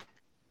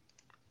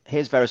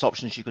 here's various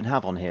options you can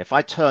have on here. If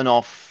I turn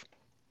off,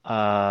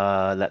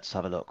 let's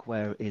have a look.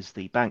 Where is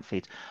the bank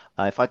feed?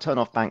 If I turn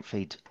off bank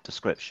feed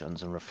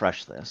descriptions and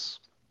refresh this,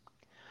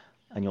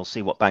 and you'll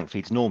see what bank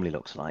feeds normally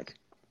looks like.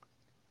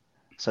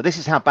 So this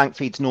is how bank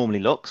feeds normally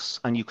looks,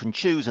 and you can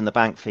choose in the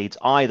bank feeds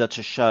either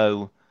to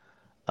show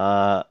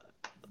the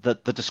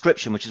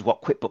description, which is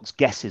what QuickBooks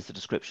guesses the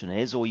description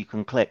is, or you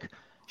can click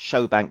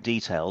show bank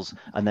details,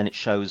 and then it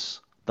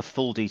shows the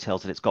full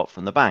details that it's got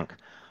from the bank.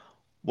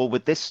 Well,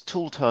 with this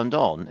tool turned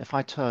on, if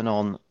I turn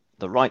on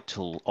the right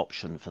tool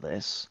option for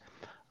this,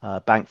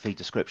 bank feed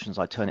descriptions,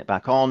 I turn it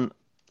back on,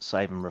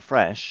 save and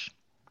refresh,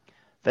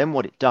 then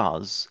what it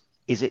does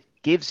is it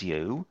gives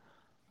you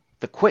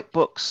the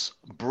QuickBooks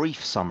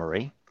brief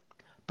summary,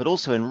 but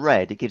also in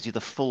red, it gives you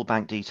the full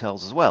bank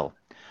details as well.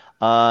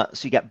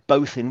 So you get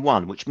both in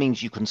one, which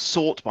means you can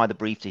sort by the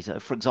brief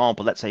detail. For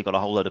example, let's say you've got a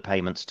whole load of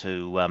payments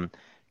to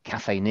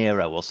Cafe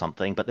Nero or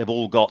something, but they've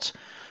all got,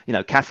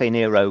 Cafe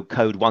Nero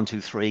code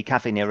 123,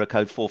 Cafe Nero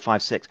code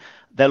 456.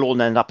 They'll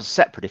all end up as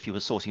separate if you were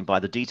sorting by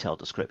the detailed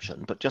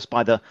description, but just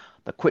by the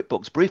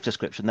QuickBooks brief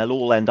description, they'll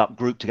all end up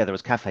grouped together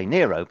as Cafe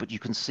Nero, but you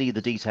can see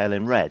the detail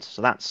in red.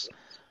 So that's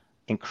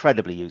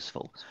incredibly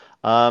useful.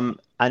 And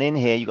in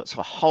here, you've got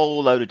sort of a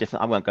whole load of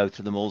different, I won't go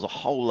through them all, there's a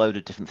whole load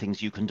of different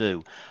things you can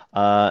do.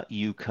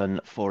 You can,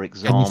 for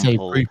example... Can you say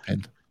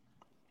grouping?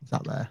 Is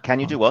that there? Can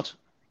you do what?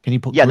 Can you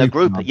put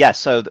grouping? Yes.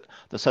 So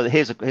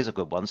here's a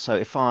good one. So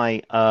if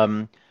I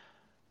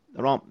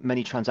there aren't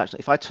many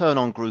transactions. If I turn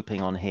on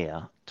grouping on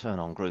here,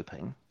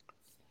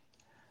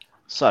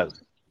 So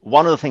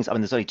one of the things, I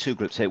mean, there's only two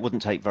groups here. It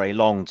wouldn't take very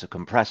long to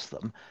compress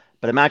them.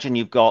 But imagine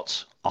you've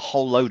got a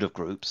whole load of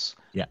groups.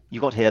 Yeah.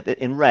 You've got here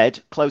in red,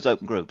 close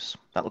open groups.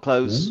 That will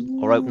close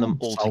or open them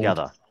all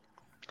together.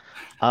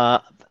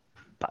 But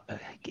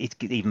it's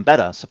even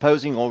better.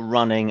 Supposing you're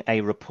running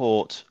a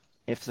report.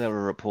 If there were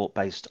a report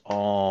based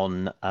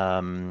on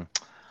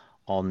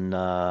what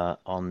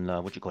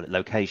do you call it,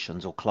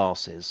 locations or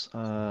classes,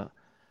 have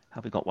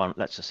we got one?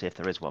 Let's just see if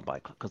there is one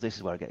because this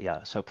is where I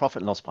get, so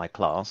profit and loss by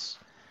class.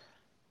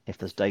 If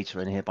there's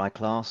data in here by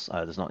class,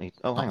 there's not any,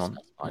 hang on,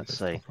 let's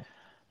see.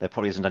 There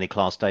probably isn't any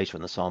class data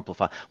in the sample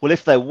file. Well,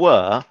 if there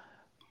were,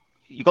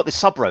 you've got this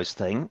sub-rows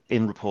thing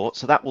in report,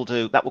 so that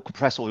will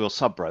compress all your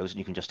sub-rows, and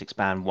you can just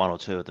expand one or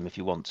two of them if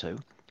you want to,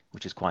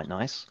 which is quite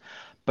nice.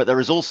 But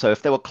there is also,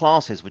 if there were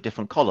classes with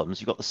different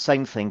columns, you've got the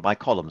same thing by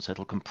columns. So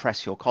it'll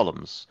compress your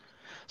columns.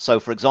 So,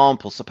 for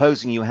example,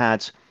 supposing you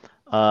had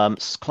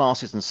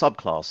classes and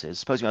subclasses.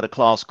 Suppose you had a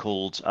class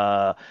called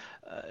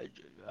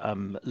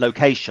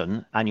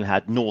location, and you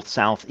had north,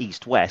 south,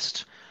 east,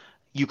 west.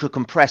 You could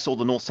compress all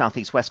the north, south,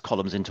 east, west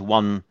columns into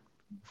one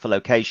for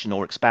location,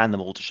 or expand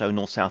them all to show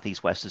north, south,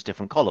 east, west as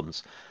different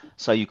columns.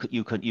 So you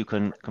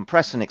can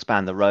compress and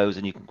expand the rows,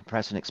 and you can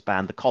compress and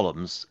expand the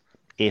columns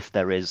if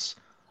there is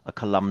a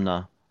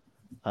columnar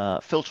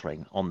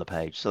filtering on the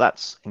page. So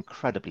that's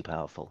incredibly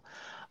powerful.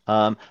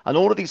 And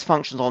all of these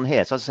functions on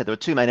here, so as I said, there are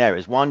two main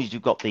areas. One is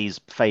you've got these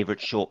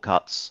favorite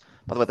shortcuts.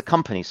 By the way, the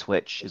company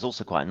switch is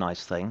also quite a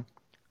nice thing.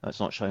 It's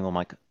not showing all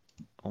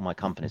my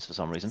companies for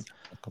some reason.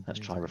 Let's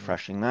try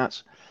refreshing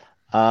that.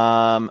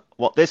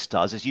 What this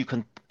does is you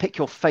can pick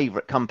your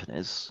favorite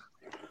companies.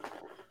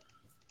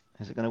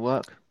 Is it going to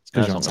work?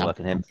 No, it's not going to work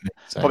in here.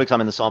 Probably because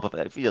I'm in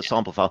the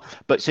sample file.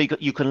 But so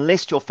you can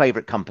list your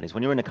favorite companies.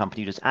 When you're in a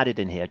company, you just add it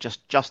in here,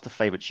 just the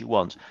favorites you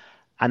want.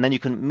 And then you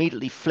can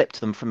immediately flip to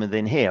them from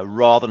within here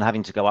rather than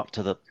having to go up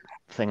to the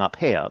thing up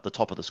here at the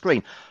top of the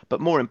screen.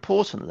 But more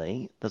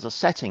importantly, there's a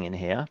setting in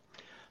here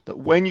that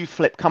when you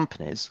flip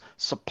companies,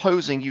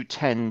 supposing you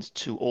tend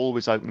to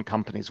always open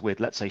companies with,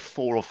 let's say,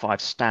 4 or 5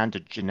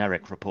 standard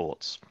generic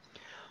reports.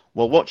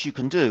 Well, what you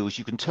can do is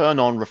you can turn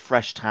on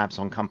refresh tabs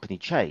on company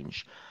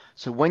change.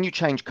 So when you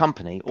change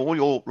company, all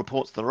your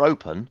reports that are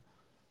open,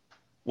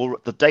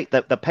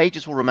 the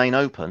pages will remain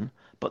open,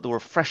 but they'll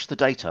refresh the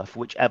data for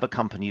whichever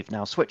company you've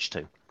now switched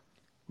to,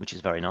 which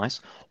is very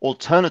nice.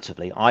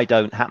 Alternatively, I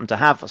don't happen to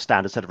have a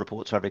standard set of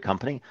reports for every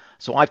company,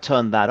 so I've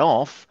turned that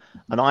off,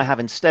 and I have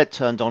instead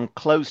turned on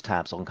close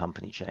tabs on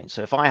company change.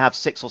 So if I have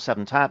 6 or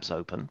 7 tabs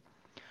open,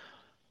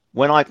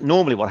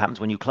 normally what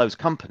happens when you close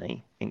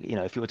company,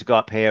 if you were to go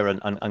up here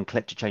and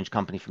click to change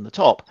company from the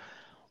top,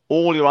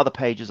 all your other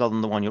pages other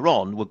than the one you're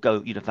on would go,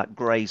 that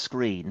grey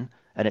screen,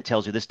 and it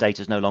tells you this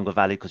data is no longer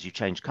valid because you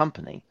changed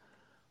company.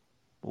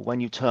 Well,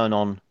 when you turn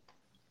on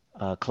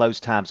close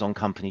tabs on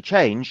company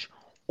change,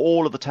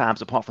 all of the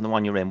tabs apart from the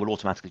one you're in will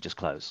automatically just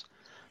close.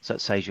 So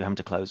it saves you having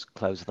to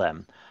close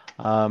them.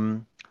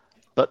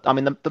 But I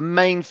mean, the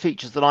main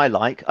features that I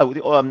like.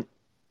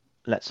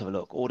 Let's have a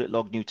look. Audit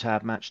log, new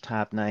tab, match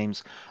tab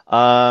names.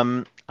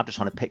 I'm just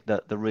trying to pick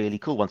the really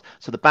cool ones.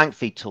 So the bank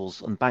feed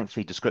tools and bank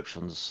feed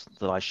descriptions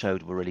that I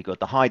showed were really good.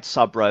 The hide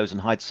sub rows and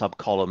hide sub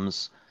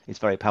columns is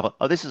very powerful.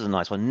 Oh, this is a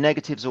nice one.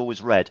 Negatives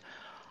always red.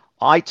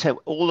 I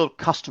tell all the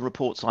custom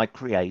reports I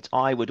create,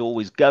 I would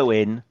always go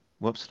in.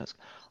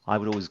 I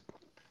would always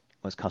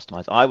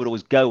customize. I would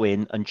always go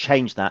in and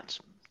change that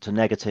to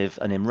negative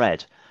and in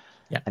red.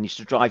 Yeah. And it used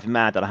to drive me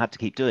mad that I had to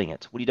keep doing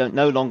it. Well, you don't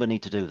no longer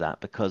need to do that,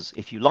 because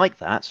if you like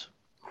that,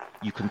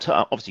 you can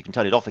obviously you can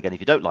turn it off again if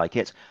you don't like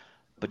it,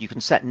 but you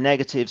can set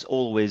negatives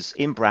always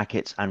in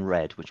brackets and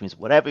red, which means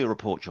whatever your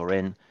report you're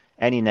in,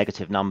 any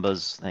negative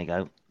numbers, there you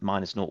go,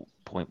 minus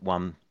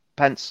 0.1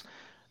 pence,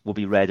 will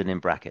be red and in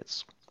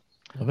brackets.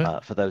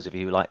 For those of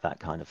you who like that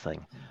kind of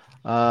thing.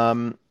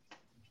 What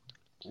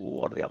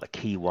are the other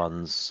key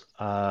ones?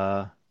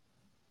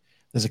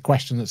 There's a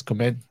question that's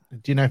come in.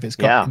 Do you know if it's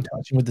got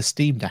interaction with the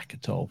Steam Deck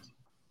at all?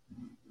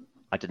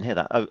 I didn't hear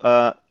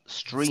that.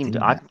 Stream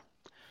Deck.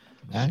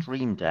 That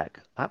rings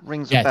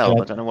a bell,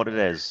 but I don't know what it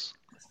is.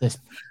 This.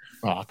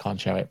 Oh, I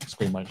can't show it. The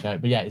screen won't show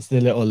it. But yeah, it's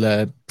the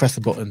little press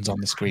the buttons on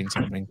the screen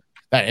something.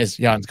 That is,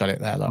 Jan's got it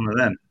there. Look. One of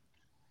them.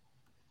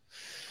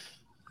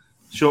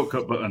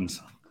 Shortcut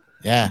buttons.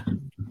 Yeah. Do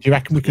you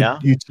reckon we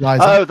could utilize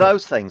that?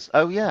 Those things.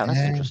 Oh, yeah. That's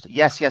interesting.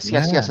 Yes.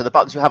 So the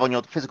buttons you have on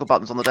your physical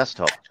buttons on the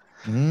desktop.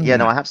 Yeah,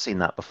 no, I have seen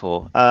that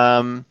before.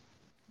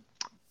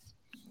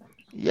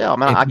 Yeah, I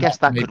mean, I guess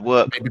that could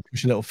work. Maybe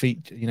push a little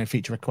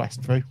feature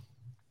request through.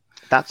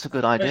 That's a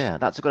good idea.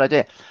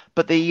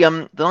 But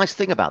the nice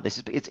thing about this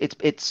is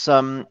it's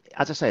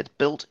as I say, it's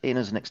built in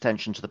as an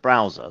extension to the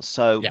browser.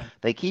 So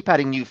they keep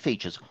adding new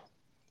features.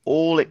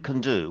 All it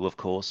can do, of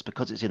course,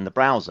 because it's in the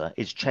browser,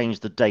 is change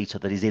the data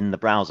that is in the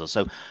browser.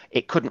 So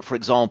it couldn't, for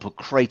example,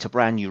 create a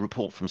brand new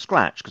report from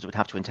scratch, because it would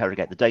have to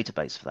interrogate the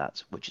database for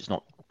that, which it's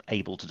not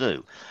able to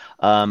do.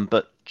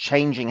 But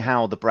changing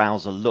how the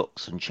browser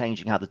looks and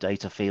changing how the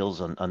data feels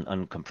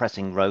and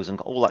compressing rows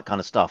and all that kind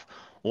of stuff,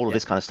 all of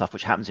this kind of stuff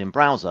which happens in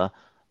browser,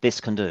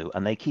 this can do.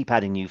 And they keep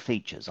adding new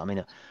features. I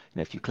mean,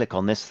 if you click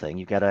on this thing,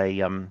 you get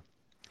a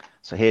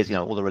so here's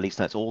all the release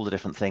notes, all the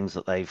different things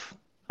that they've.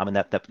 I mean,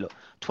 look,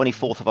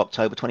 24th of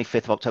October,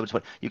 25th of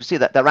October. You can see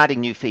that they're adding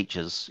new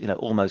features,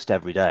 almost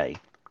every day.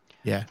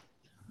 Yeah.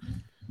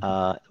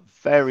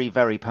 Very,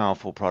 very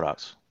powerful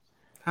product.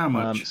 How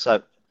much?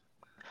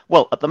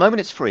 Well, at the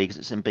moment it's free because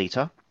it's in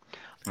beta.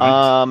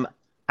 Right.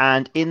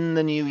 And in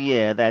the new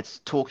year, they're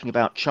talking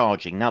about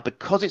charging. Now,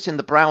 because it's in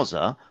the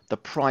browser, the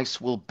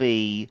price will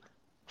be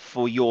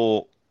for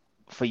your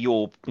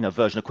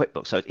version of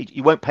QuickBooks. So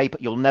you won't pay,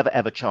 but you'll never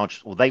ever charge,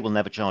 or they will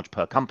never charge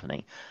per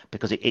company,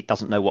 because it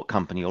doesn't know what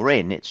company you're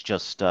in. It's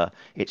just in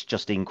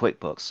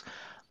QuickBooks.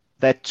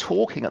 They're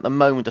talking at the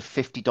moment of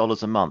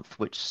 $50 a month,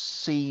 which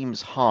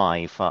seems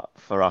high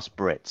for us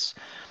Brits.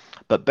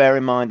 But bear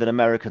in mind that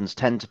Americans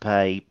tend to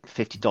pay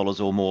 $50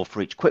 or more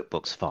for each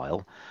QuickBooks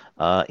file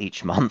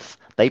each month.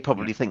 They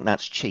probably think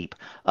that's cheap.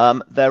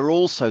 They're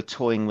also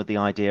toying with the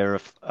idea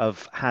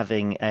of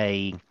having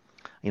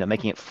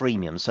making it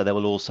freemium, so there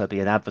will also be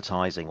an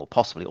advertising, or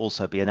possibly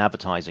also be an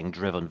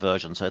advertising-driven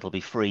version. So it'll be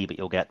free, but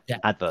you'll get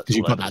adverts. Because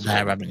you've got that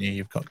there, haven't you?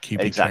 You've got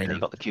QB exactly.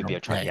 You've got the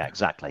QB training. Yeah,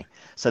 exactly.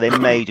 So they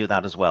may do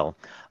that as well.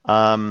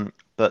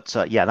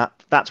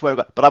 That's where.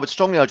 But I would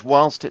strongly urge,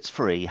 whilst it's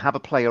free, have a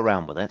play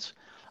around with it.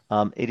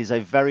 It is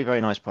a very,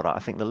 very nice product. I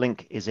think the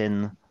link is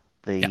in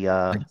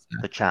the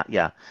chat.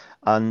 Yeah,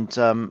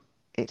 and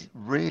it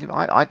really,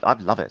 I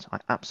love it. I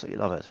absolutely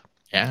love it.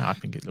 Yeah, I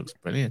think it looks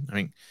brilliant. I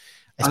mean,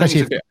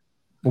 especially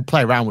we'll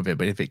play around with it,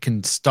 but if it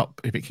can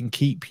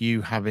keep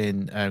you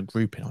having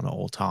grouping on at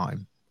all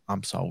time,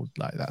 I'm sold.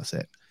 Like, that's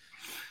it.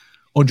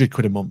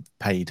 £100 a month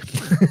paid.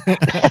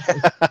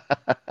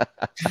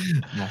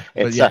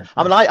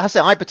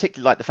 I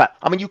particularly like the fact.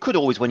 I mean, you could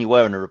always, when you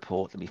were in a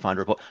report, let me find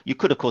a report. You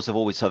could, of course, have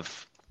always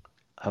have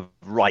have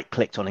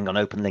right-clicked on an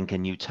open link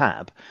in new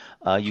tab.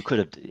 You could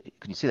have,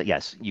 can you see that?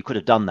 Yes, you could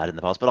have done that in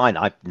the past, but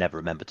I never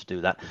remembered to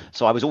do that.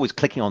 So I was always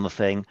clicking on the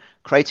thing,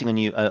 creating a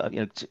new,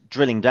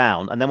 drilling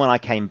down, and then when I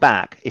came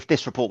back, if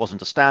this report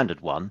wasn't a standard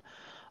one,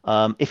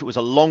 if it was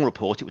a long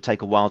report, it would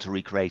take a while to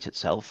recreate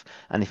itself.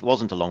 And if it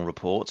wasn't a long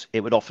report,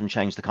 it would often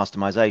change the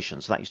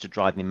customization. So that used to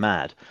drive me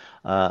mad.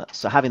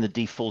 So having the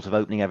default of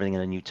opening everything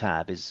in a new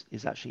tab is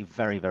actually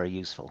very, very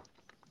useful.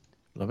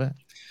 Love it.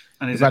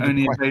 And is it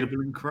only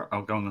available in Chrome?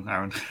 Oh, go on,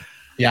 Aaron.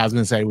 Yeah, I was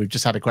going to say, we've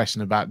just had a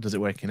question about, does it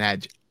work in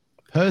Edge?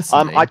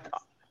 Personally,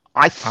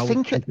 I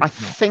think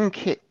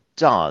it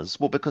does.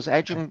 Well, because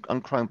Edge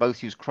and Chrome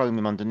both use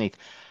Chromium underneath.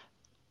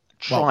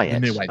 Try it. The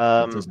new Edge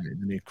doesn't it?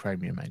 The new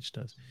Chromium Edge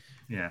does.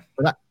 Yeah.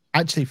 But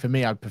actually, for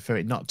me, I'd prefer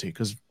it not to,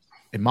 because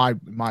in my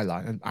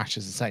line, and Ash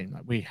is the same,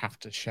 like, we have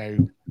to show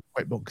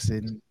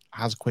QuickBooks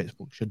as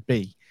QuickBooks should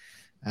be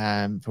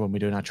for when we're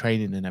doing our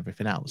training and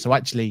everything else. So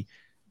actually,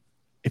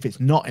 if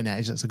it's not in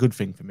Edge, that's a good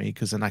thing for me,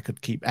 because then I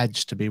could keep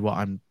Edge to be what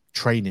I'm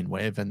training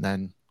with, and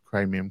then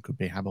Chromium could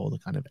have all the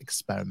kind of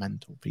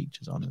experimental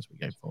features on as we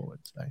go forward.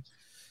 So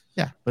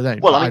yeah, but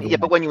then,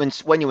 but when you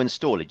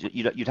install it,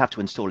 you'd have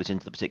to install it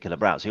into the particular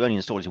browser. You only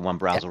install it in one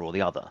browser or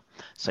the other,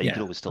 so you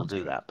could always still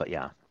do that. But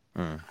yeah,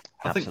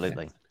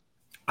 absolutely.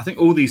 I think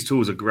all these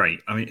tools are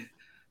great. I mean,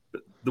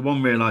 the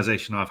one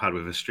realization I've had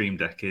with a Stream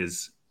Deck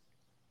is,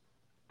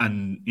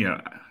 and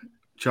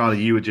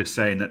Charlie, you were just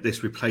saying that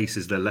this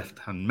replaces the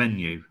left-hand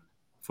menu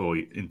for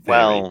you, in theory.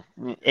 Well,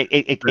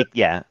 it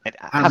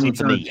how many hasn't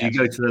for me times do you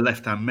go to the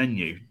left-hand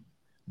menu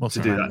to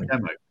do that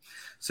demo?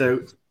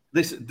 So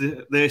this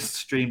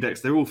Stream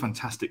Decks, they're all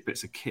fantastic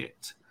bits of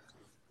kit.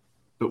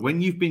 But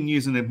when you've been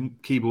using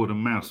a keyboard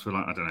and mouse for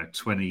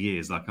 20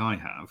 years like I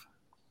have,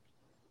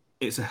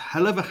 it's a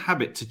hell of a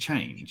habit to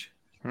change,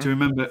 to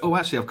remember, oh,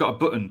 actually, I've got a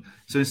button.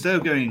 So instead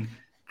of going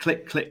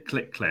click, click,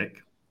 click,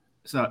 click,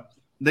 so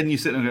then you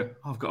sit there and go,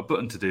 oh, I've got a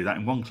button to do that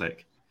in one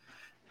click.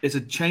 It's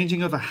a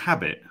changing of a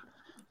habit.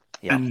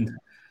 Yeah. And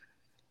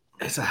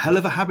it's a hell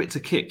of a habit to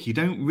kick. You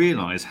don't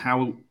realize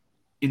how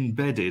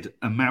embedded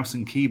a mouse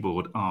and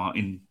keyboard are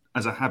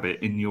as a habit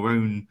in your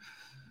own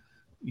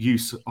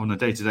use on a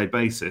day-to-day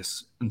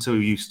basis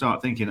until you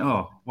start thinking,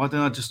 oh, why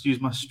don't I just use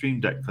my Stream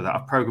Deck for that?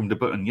 I've programmed a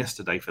button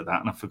yesterday for that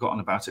and I've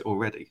forgotten about it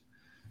already.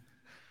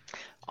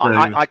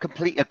 I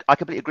completely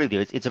agree with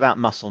you. It's about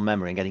muscle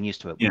memory and getting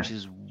used to it, which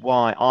is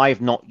why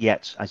I've not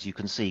yet, as you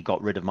can see,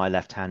 got rid of my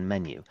left-hand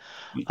menu.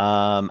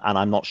 And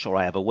I'm not sure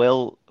I ever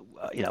will.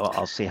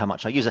 I'll see how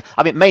much I use it.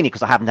 I mean, mainly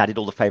because I haven't added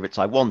all the favorites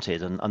I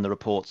wanted and the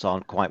reports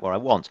aren't quite where I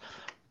want.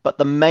 But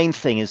the main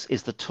thing is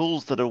the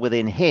tools that are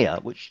within here,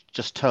 which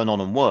just turn on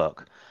and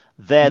work.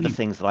 They're the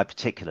things that I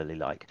particularly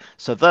like.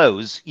 So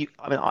those, you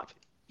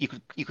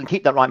can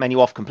keep that right menu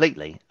off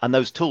completely, and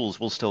those tools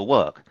will still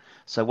work.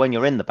 So when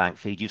you're in the bank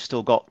feed, you've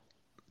still got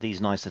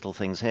these nice little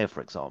things here,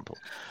 for example.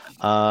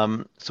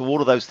 So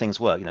all of those things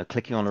work.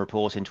 Clicking on a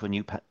report into a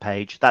new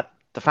page. The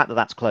fact that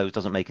that's closed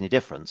doesn't make any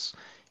difference.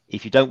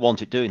 If you don't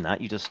want it doing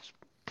that, you just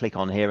click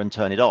on here and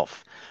turn it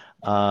off.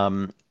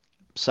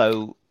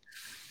 So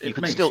you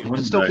can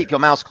still keep your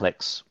mouse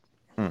clicks.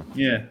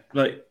 Yeah,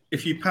 like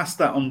if you pass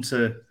that on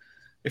to,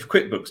 if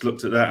QuickBooks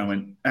looked at that and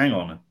went, hang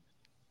on,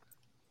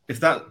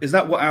 is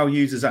that what our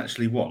users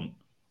actually want?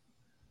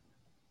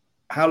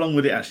 How long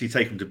would it actually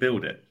take them to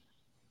build it?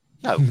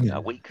 No, a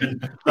week. And,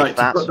 to put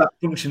that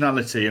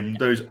functionality and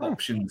those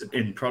options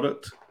in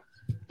product.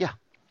 Yeah.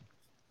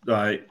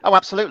 Right. Oh,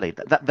 absolutely.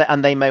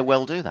 And they may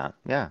well do that.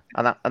 Yeah,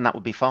 and that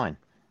would be fine.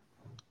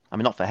 I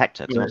mean, not for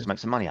Hector, because he wants to make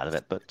some money out of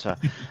it, but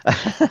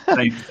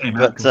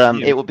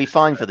it would be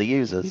fine for the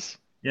users.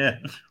 Yeah.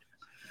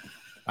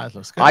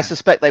 I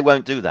suspect they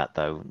won't do that,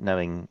 though,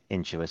 knowing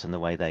Intuit and the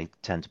way they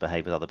tend to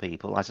behave with other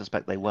people. I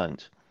suspect they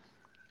won't.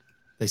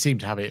 They seem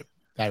to have it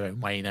their own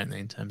way, don't they,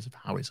 in terms of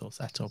how it's all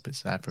set up.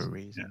 It's there for a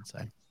reason. So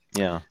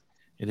yeah,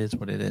 it is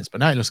what it is.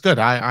 But no, it looks good.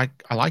 I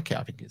like it.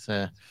 I think it's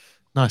a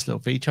nice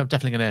little feature. I'm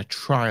definitely going to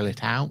trial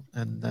it out.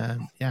 And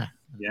yeah.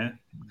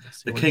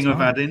 The king of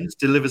add-ins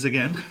delivers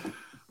again.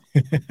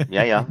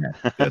 Yeah.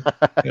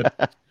 Good.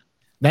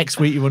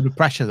 Next week you're under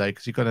pressure though,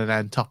 because you've got to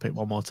then top it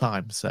one more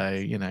time. So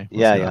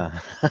yeah.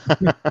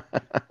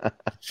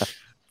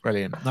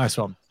 Brilliant, nice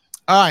one.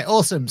 All right,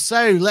 awesome.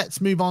 So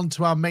let's move on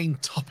to our main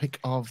topic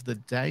of the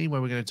day,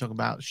 where we're going to talk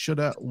about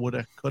shoulda,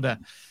 woulda, coulda.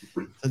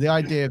 So the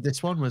idea of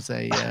this one was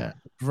a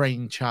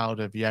brainchild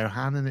of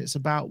Johan, and it's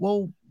about,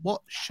 well,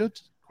 what should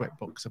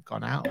QuickBooks have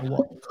gone out, or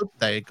what could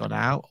they have gone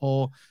out,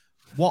 or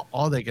what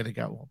are they going to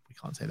go? Well, we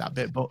can't say that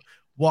bit, but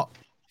what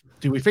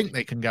do we think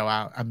they can go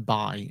out and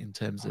buy in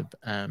terms of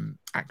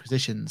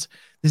acquisitions?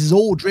 This is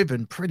all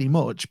driven pretty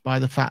much by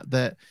the fact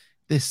that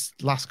this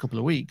last couple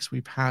of weeks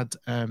we've had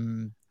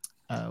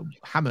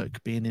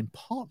Hammock being in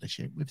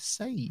partnership with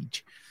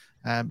Sage,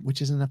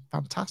 which is a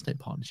fantastic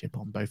partnership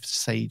on both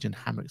Sage and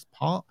Hammock's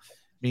part.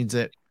 It means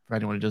that, for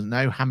anyone who doesn't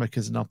know, Hammock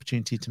is an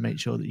opportunity to make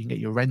sure that you can get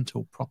your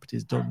rental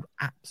properties done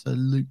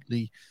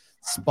absolutely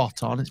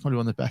spot on. It's probably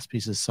one of the best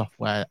pieces of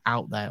software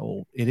out there,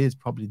 or it is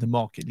probably the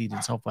market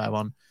leading software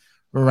on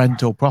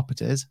rental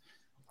properties.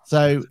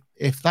 So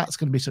if that's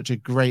going to be such a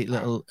great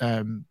little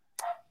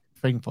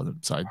thing for them.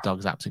 Sorry,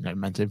 dog's absolutely going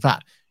mental. In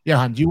fact,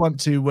 Johan, do you want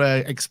to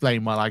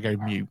explain while I go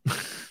mute?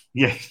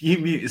 Yeah, you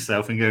mute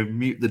yourself and go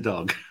mute the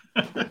dog.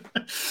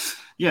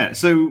 Yeah,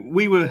 so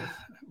we were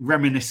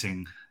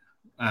reminiscing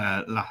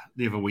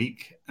the other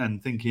week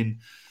and thinking,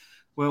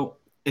 well,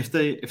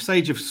 if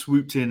Sage have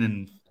swooped in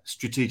and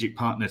strategic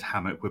partnered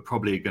Hammock, we're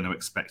probably going to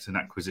expect an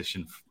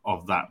acquisition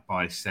of that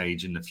by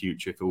Sage in the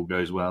future if all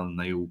goes well and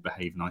they all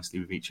behave nicely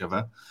with each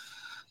other.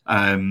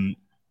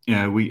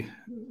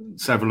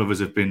 Several of us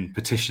have been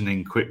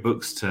petitioning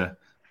QuickBooks to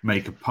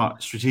make a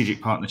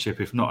strategic partnership,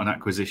 if not an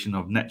acquisition,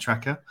 of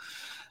NetTracker,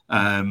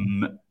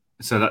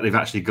 so that they've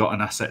actually got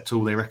an asset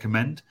tool they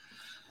recommend.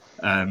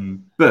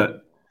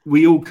 But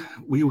we all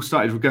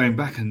started going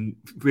back and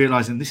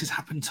realizing this has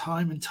happened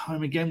time and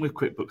time again with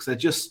QuickBooks. They're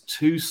just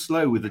too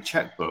slow with the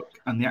checkbook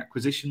and the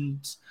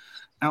acquisitions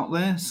out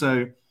there.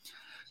 So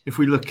if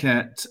we look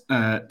at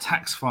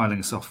tax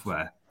filing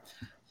software,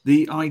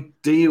 the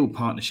ideal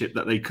partnership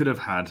that they could have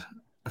had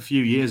a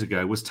few years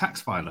ago was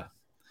TaxFiler.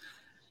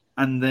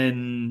 And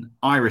then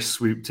Iris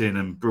swooped in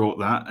and brought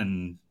that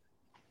and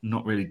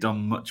not really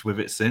done much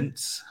with it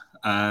since.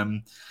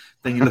 Then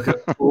you look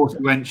at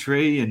auto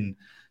entry, and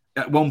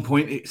at one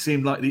point it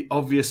seemed like the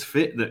obvious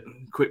fit that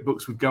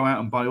QuickBooks would go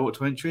out and buy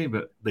auto entry,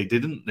 but they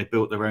didn't. They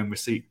built their own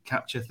receipt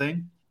capture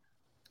thing.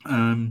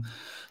 So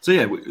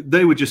yeah,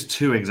 they were just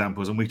two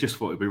examples, and we just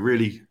thought it'd be a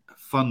really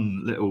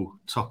fun little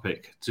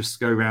topic. Just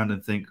go around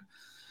and think,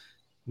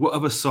 what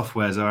other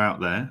softwares are out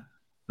there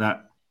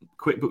that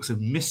QuickBooks have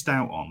missed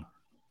out on,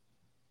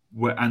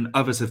 and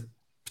others have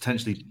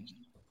potentially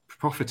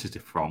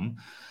profited from,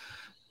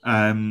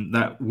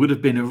 that would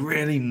have been a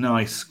really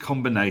nice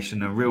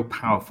combination, a real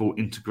powerful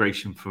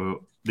integration for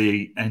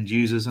the end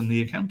users and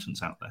the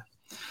accountants out there.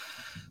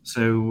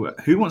 So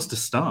who wants to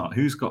start?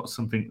 Who's got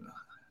something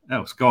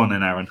else? Go on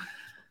then, Aaron.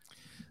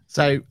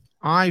 So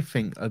I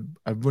think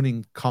a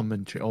running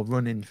commentary or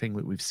running thing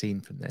that we've seen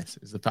from this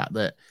is the fact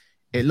that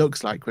it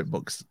looks like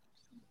QuickBooks'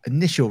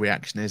 initial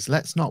reaction is,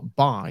 let's not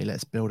buy,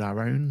 let's build our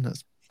own.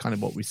 That's kind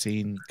of what we've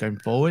seen going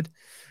forward.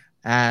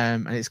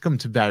 And it's come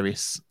to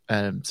various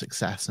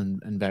success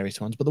and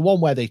various ones. But the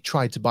one where they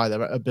tried to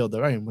build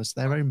their own was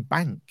their own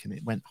bank, and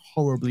it went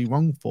horribly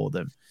wrong for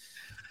them.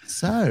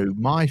 So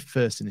my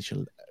first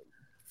initial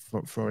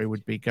for it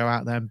would be go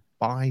out there and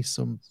buy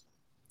some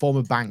form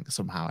of bank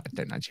somehow. I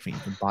don't actually think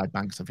you can buy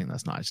banks. I think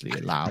that's not actually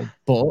allowed.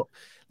 But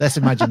let's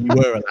imagine you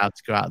were allowed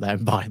to go out there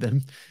and buy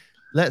them.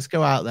 Let's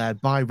go out there,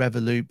 buy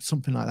Revolut,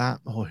 something like that,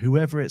 or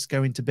whoever it's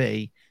going to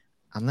be.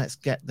 And let's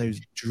get those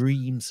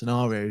dream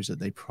scenarios that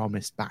they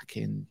promised back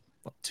in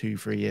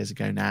 2-3 years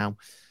ago now.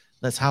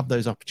 Let's have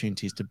those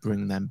opportunities to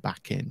bring them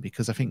back in,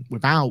 because I think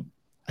without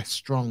a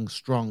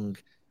strong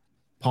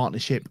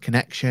partnership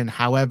connection,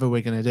 however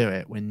we're going to do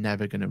it, we're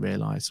never going to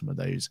realize some of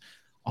those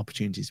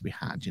opportunities we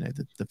had. You know,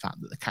 the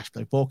fact that the cash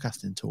flow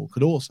forecasting tool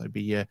could also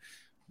be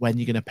when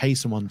you're going to pay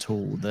someone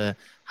tool, the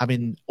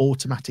having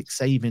automatic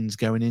savings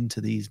going into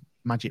these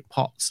magic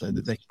pots so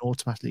that they can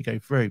automatically go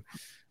through.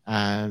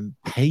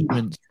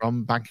 Payments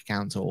from bank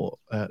accounts or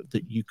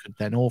that you could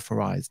then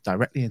authorize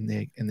directly in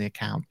the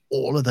account,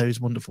 all of those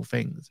wonderful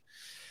things.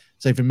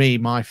 So for me,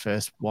 my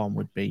first one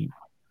would be,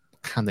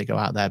 can they go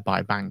out there,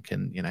 buy bank,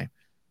 and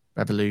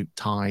Revolut,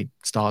 Tide,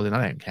 Starling,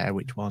 I don't care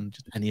which one,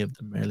 just any of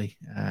them really.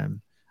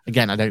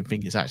 Again, I don't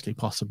think it's actually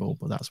possible,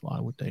 but that's what I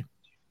would do.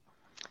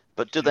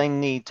 But do they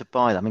need to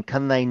buy that? I mean,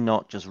 can they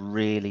not just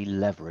really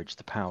leverage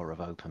the power of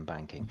open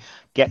banking,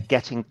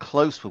 getting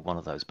close with one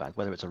of those banks,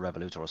 whether it's a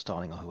Revolut or a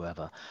Starling or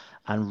whoever,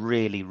 and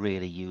really,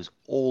 really use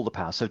all the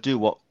power? So do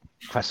what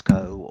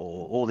Cresco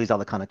or all these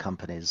other kind of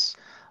companies,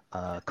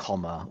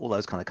 Comma, all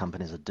those kind of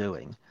companies are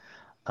doing.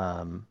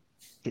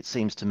 It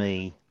seems to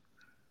me,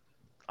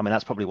 I mean,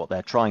 that's probably what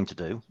they're trying to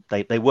do.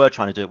 They were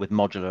trying to do it with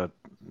Modular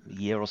a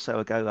year or so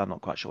ago. I'm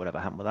not quite sure whatever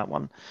happened with that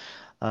one.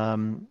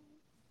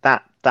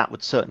 That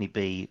would certainly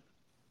be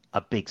a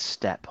big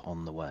step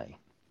on the way.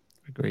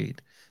 Agreed.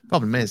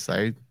 Problem is,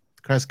 though,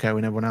 Cresco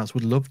and everyone else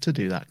would love to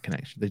do that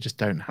connection. They just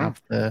don't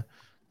have the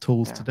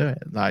tools to do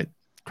it. Like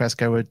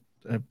Cresco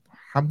are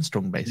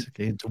hamstrung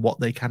basically into what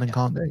they can and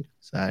can't do.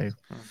 So at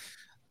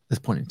this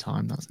point in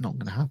time, that's not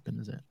going to happen,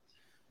 is it?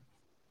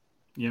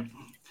 Yeah.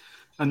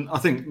 And I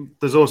think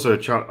there's also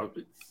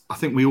I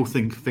think we all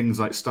think things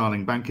like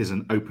Starling Bank is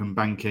an open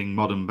banking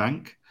modern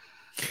bank.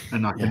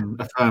 And I can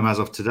affirm as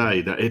of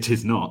today that it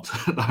is not.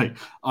 Like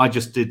I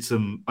did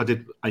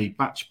a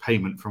batch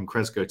payment from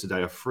Cresco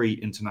today of free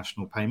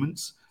international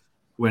payments.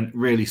 Went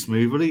really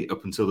smoothly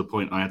up until the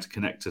point I had to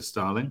connect to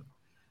Starling.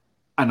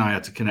 And I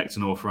had to connect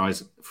and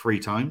authorize 3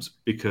 times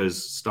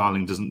because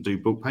Starling doesn't do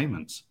bulk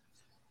payments.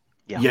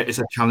 Yet it's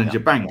a challenger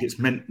bank. It's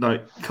meant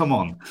like, come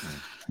on.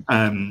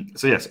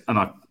 So yes, and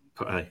I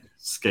put a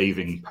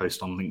scathing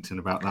post on LinkedIn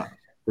about that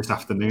this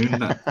afternoon.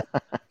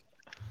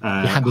 You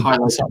haven't back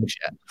the socks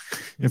yet.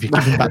 If you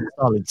give him back the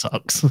solid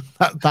socks,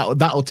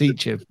 that'll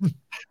teach him.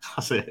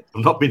 That's it.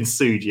 I've not been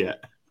sued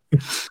yet.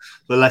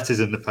 The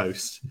letter's in the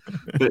post.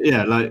 But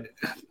yeah, like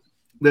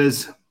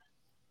there's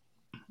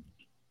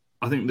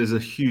I think there's a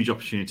huge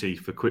opportunity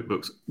for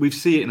QuickBooks. We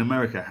see it in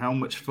America, how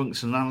much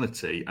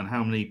functionality and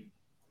how many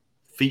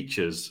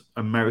features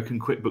American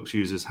QuickBooks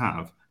users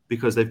have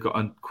because they've got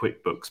a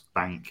QuickBooks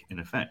bank in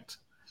effect.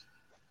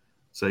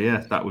 So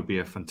yeah, that would be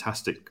a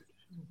fantastic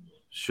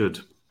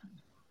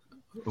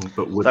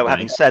but would Though they?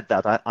 having said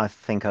that, I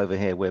think over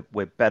here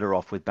we're better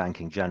off with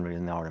banking generally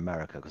than they are in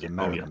America, because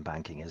American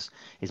banking is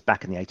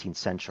back in the 18th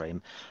century,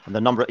 and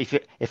the number,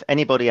 if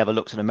anybody ever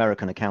looks at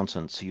American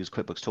accountants who use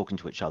QuickBooks talking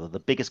to each other, the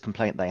biggest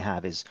complaint they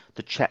have is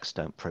the checks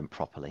don't print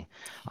properly.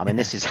 I mean,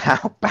 this is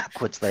how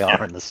backwards they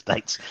are in the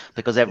States,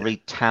 because every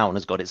town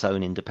has got its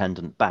own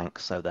independent bank,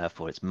 so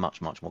therefore it's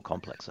much more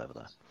complex over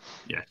there.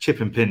 Yeah,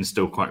 chip and pin's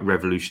still quite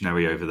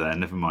revolutionary over there,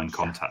 never mind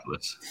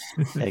contactless.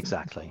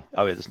 Exactly.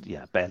 Oh, it's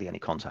barely any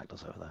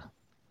contactless over there.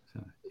 So,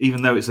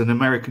 even though it's an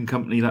American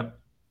company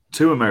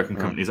two American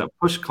companies that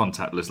push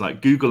contactless,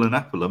 like Google and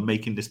Apple, are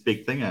making this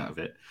big thing out of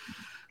it.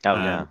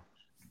 Oh,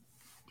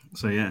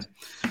 So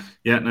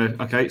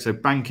okay. So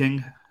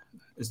banking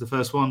is the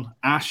first one.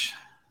 Ash.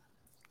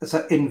 It's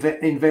an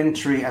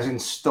inventory, as in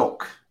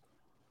stock,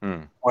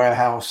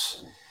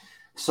 warehouse.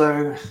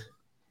 So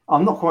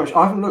I'm not quite sure.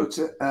 I haven't looked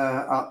at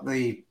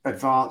the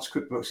advanced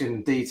QuickBooks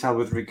in detail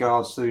with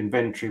regards to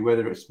inventory,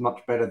 whether it's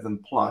much better than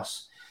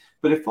Plus.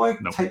 But if I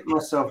take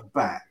myself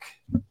back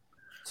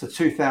to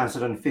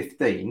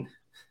 2015,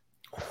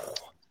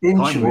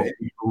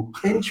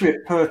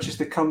 Intuit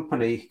purchased a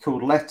company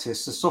called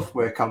Lettuce, a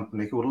software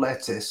company called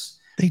Lettuce,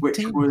 which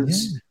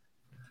was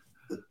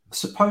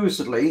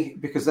supposedly,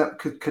 because that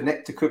could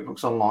connect to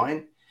QuickBooks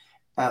Online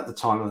at the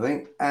time, I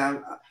think,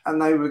 and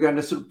they were going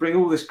to sort of bring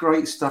all this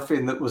great stuff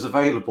in that was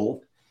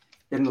available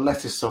in the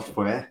Lettuce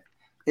software,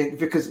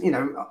 because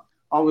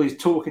I was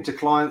talking to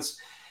clients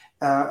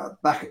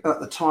back at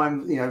the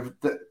time,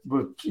 that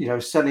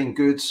were selling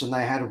goods, and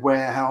they had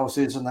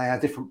warehouses and they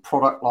had different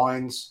product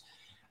lines,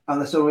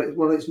 and they said,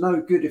 well, it's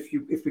no good if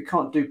we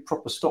can't do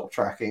proper stock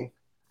tracking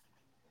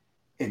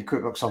in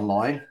QuickBooks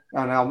Online,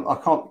 and I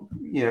can't,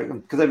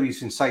 because they were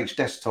using Sage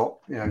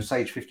Desktop,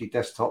 Sage 50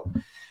 Desktop,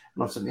 and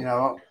I said,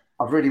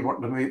 I really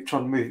want to try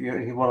to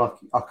move. Well,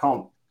 I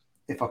can't.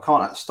 If I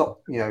can't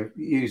stop,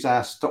 use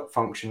our stop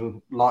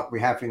function like we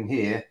have in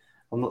here,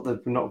 we're not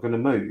going to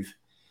move.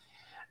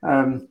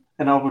 And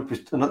at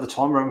the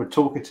time, I remember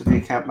talking to the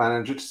account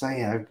manager to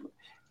say,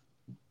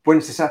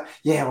 when's this out?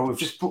 Yeah, well,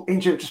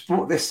 Intuit just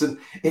bought this, and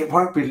it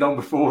won't be long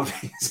before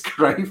these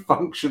great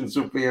functions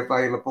will be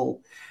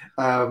available,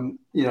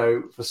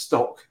 for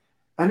stock.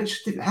 And it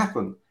just didn't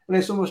happen. And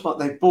it's almost like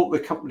they bought the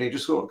company and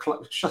just sort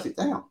of shut it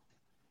down.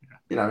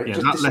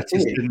 That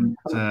Lettuce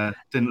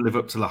didn't live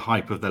up to the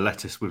hype of the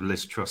Lettuce with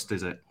Liz Truss,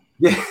 is it?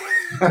 Yeah.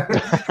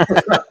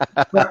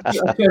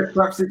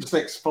 Perhaps it just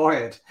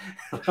expired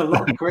a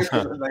lot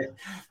quicker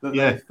than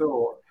they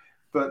thought.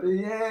 But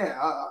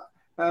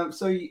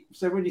so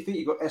when you think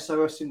you've got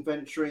SOS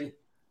inventory,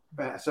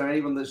 so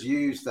anyone that's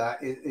used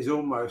that is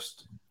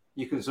almost,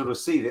 you can sort of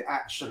see that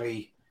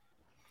actually,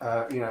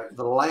 the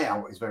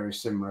layout is very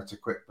similar to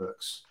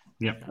QuickBooks.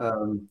 Yeah.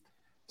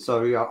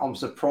 I'm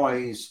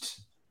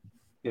surprised.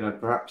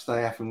 Perhaps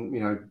they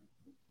haven't,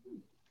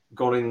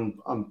 gone in,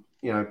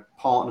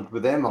 partnered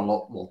with them a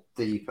lot more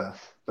deeper.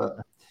 But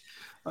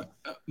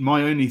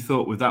my only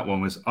thought with that one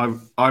was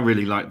I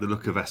really like the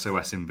look of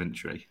SOS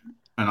inventory,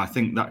 and I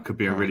think that could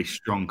be a really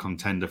strong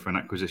contender for an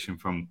acquisition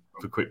for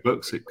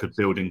QuickBooks. It could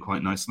build in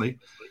quite nicely.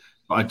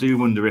 But I do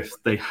wonder if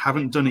they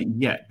haven't done it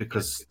yet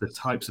because the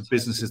types of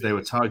businesses they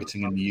were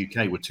targeting in the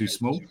UK were too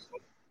small.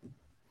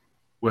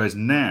 Whereas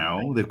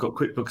now they've got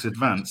QuickBooks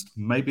Advanced,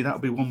 maybe that'll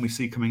be one we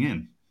see coming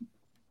in.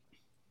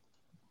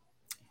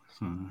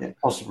 Yeah,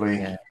 possibly.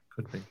 Yeah,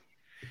 could be.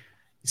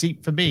 See,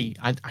 for me,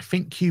 I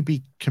think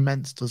QB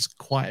Commence does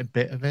quite a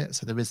bit of it.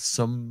 So there is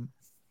some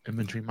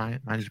inventory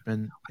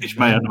management. Which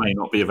may or may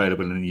not be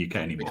available in the UK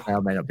anymore. Which may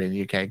or may not be in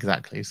the UK,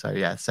 exactly. So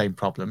yeah, same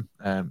problem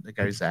that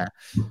goes there.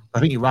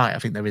 I think you're right. I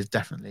think there is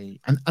definitely,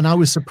 and I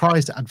was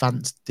surprised that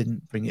Advanced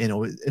didn't bring it in,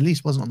 or at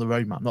least wasn't on the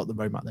roadmap. Not the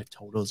roadmap they've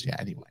told us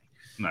yet, anyway.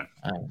 No,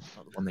 not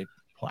the one they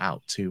put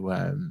out to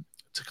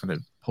kind of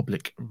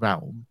public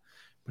realm.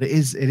 But it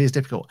is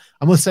difficult.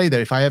 I must say, though,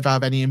 if I ever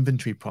have any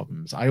inventory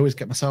problems, I always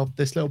get myself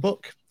this little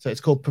book. So it's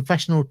called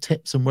Professional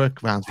Tips and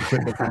Workarounds for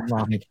QuickBooks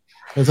Online.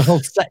 There's a whole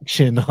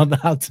section on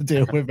how to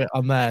deal with it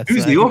on there.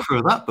 Who's the author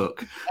of that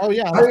book? Oh,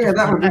 yeah,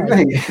 that would be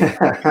me.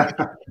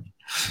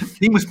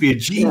 He must be a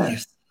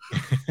genius.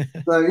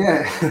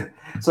 Yeah.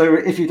 So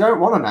if you don't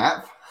want an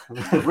app,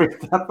 read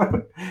that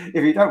book.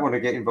 If you don't want to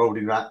get involved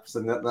in apps,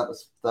 then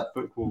that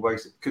book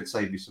could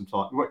save you some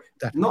time.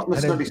 Definitely. Not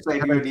necessarily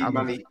save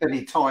you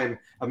any time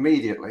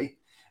immediately,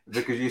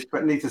 because you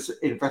need to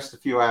invest a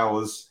few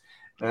hours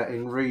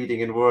in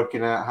reading and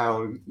working out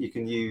how you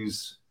can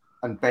use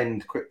and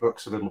bend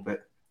QuickBooks a little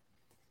bit.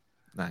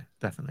 No,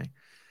 definitely.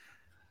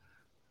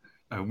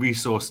 A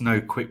resource no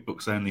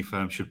QuickBooks only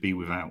firm should be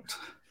without.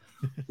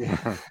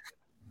 Yeah.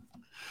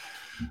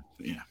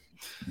 Yeah.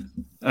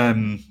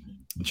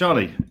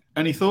 Charlie,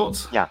 any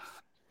thoughts? Yeah.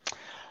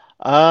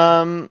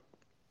 Well,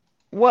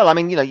 I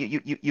mean,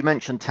 you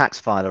mentioned tax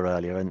filer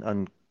earlier,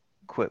 and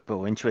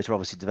Intuit are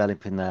obviously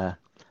developing their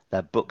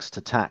books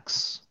to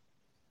tax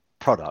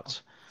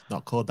product. It's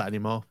not called that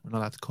anymore. We're not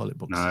allowed to call it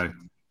books. No.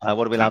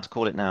 What are we allowed to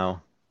call it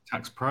now?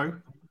 Tax Pro?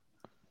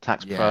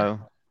 Tax Yeah. Pro?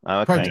 Oh,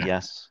 okay, Pro-tax.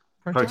 yes.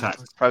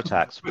 Pro-tax.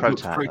 Pro-tax.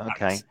 Pro-tax.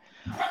 Okay.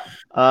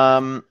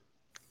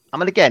 I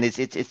mean, again, it's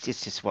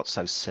just what's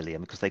so silly,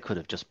 because they could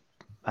have just,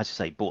 as you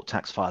say, bought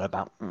TaxFile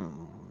about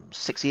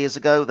 6 years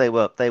ago. They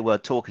were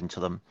talking to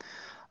them,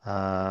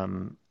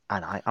 and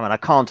I mean, I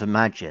can't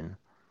imagine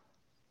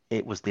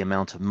it was the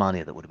amount of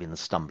money that would have been the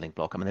stumbling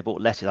block. I mean, they bought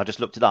Lettuce. I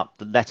just looked it up.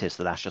 The Lettuce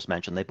that Ash just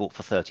mentioned, they bought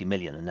for 30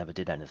 million and never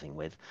did anything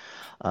with.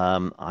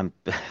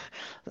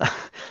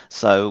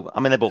 So I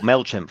mean, they bought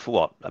Mailchimp for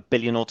what, $1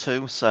 billion or $2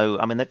 billion. So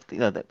I mean,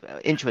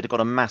 Intuit have got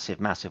a massive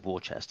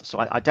war chest. So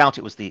I doubt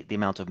it was the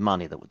amount of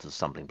money that was the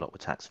stumbling block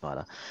with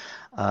TaxFiler.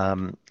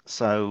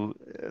 So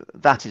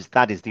that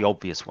is the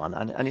obvious one,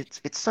 and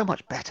it's so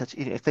much better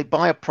if they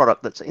buy a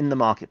product that's in the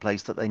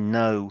marketplace that they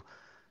know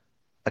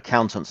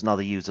accountants and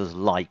other users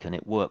like, and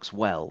it works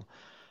well.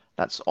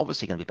 That's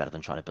obviously going to be better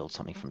than trying to build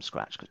something from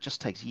scratch, because it just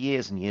takes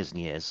years and years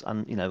and years,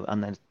 and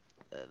then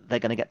they're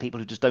going to get people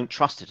who just don't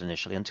trust it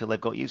initially until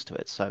they've got used to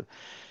it. So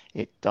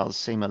it does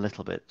seem a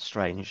little bit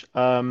strange.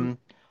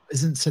 Isn't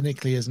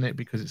it,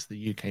 because it's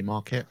the UK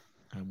market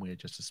and we're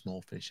just a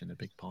small fish in a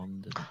big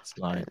pond, and it's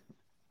like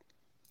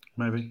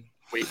maybe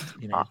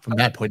from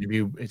their point of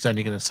view, it's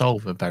only going to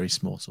solve a very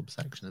small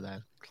subsection of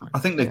their clients. I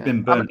think they've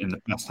been burnt in the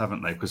past,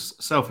 haven't they? Because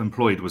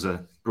self-employed was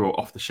a brought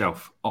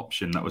off-the-shelf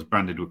option that was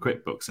branded with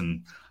QuickBooks,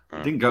 and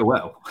it didn't go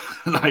well.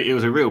 Like, it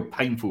was a real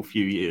painful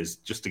few years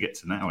just to get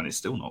to now, and it's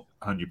still not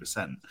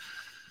 100%.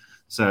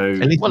 So,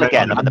 well,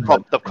 again, I mean,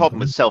 the problem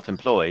with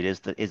self-employed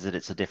is that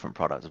it's a different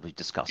product, as we've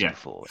discussed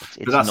before.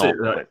 It's not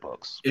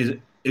QuickBooks.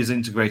 Is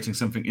integrating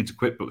something into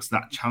QuickBooks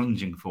that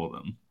challenging for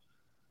them?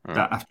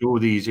 That after all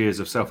these years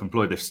of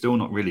self-employed, they've still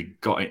not really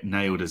got it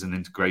nailed as an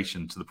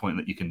integration to the point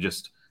that you can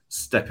just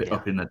step it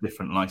up in a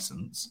different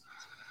license.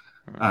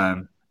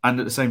 And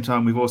at the same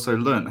time, we've also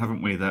learned,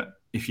 haven't we, that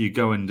if you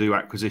go and do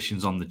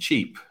acquisitions on the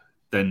cheap,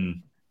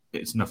 then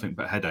it's nothing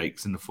but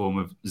headaches in the form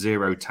of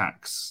zero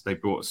tax. They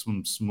brought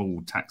some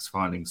small tax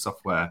filing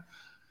software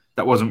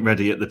that wasn't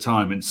ready at the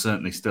time and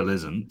certainly still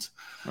isn't.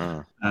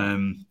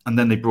 And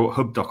then they brought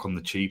HubDoc on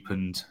the cheap,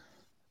 and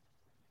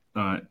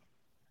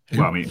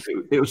well, I mean,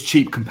 it was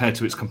cheap compared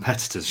to its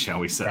competitors, shall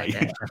we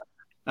say.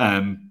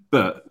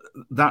 But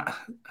that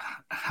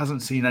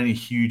hasn't seen any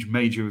huge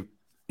major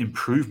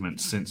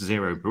improvements since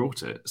Xero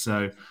brought it.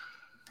 So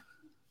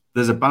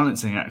there's a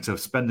balancing act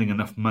of spending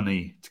enough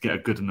money to get a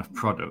good enough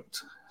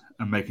product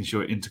and making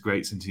sure it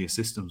integrates into your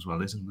systems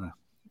well, isn't there?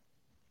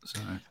 So,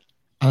 and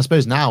I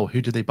suppose now,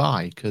 who do they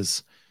buy?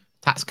 Because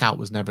TaxCalc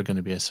was never going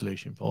to be a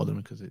solution for them,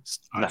 because it's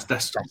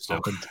desktop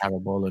stuff and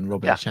terrible and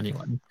rubbish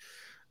anyway.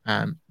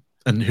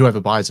 And whoever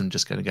buys them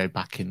just going to go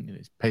back in,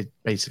 it's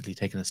basically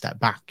taking a step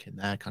back in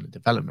their kind of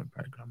development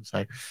program.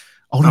 So,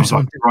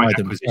 someone did buy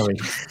them. Sorry.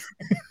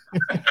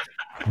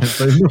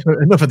 So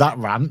enough of that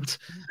rant.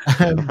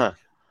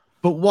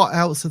 But what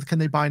else can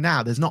they buy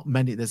now? There's not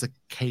many. There's a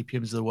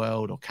KPMs of the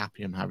world, or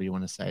Capium, however you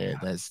want to say it.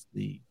 There's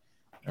the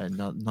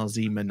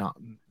Nazima,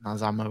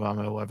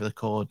 whatever they're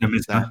called.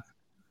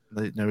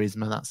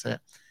 Norisma, that's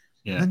it.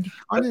 Yeah. And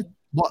kind of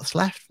what's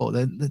left for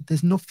them?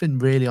 There's nothing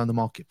really on the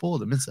market for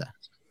them, is there?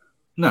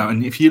 No,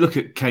 and if you look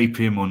at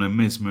KPM or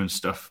Norisma and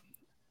stuff,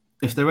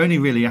 if they're only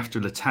really after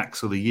the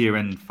tax or the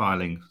year-end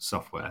filing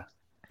software,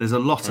 there's a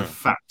lot of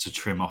fat to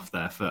trim off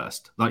there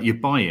first. Like, you're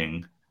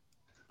buying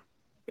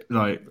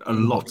like a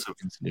lot of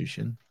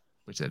solution,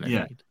 which they don't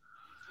need.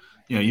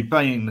 You're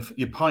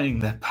buying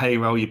their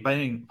payroll, you're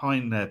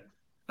buying their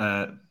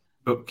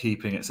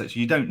bookkeeping, etc.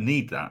 You don't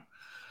need that.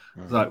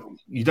 Like,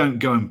 you don't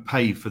go and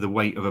pay for the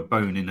weight of a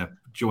bone in a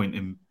joint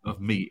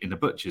of meat in a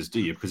butcher's, do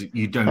you? Because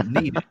you don't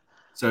need it.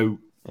 So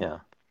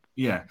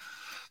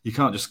you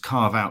can't just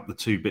carve out the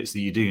two bits that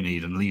you do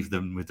need and leave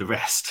them with the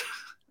rest.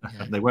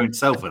 They won't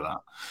sell for that.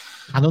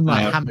 And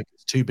unlike Hammock,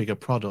 it's too big a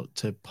product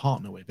to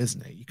partner with,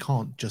 isn't it? You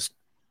can't just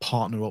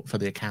partner up for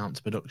the accounts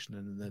production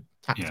and the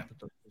tax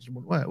production. It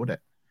wouldn't work, would it?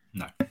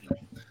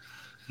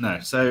 No.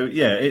 So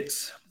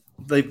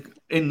they've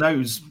in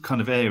those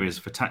kind of areas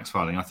for tax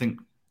filing, I think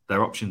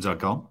their options are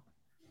gone.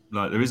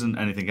 Like, there isn't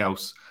anything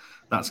else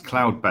that's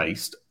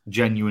cloud-based,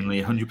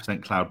 genuinely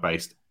 100%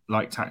 cloud-based,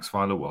 like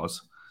TaxFiler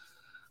was.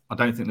 I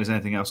don't think there's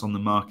anything else on the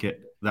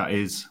market that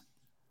is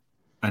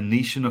a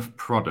niche enough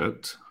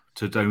product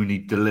to only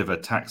deliver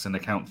tax and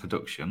account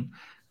production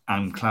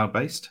and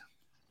cloud-based.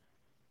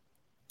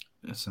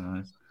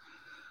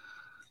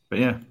 But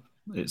yeah,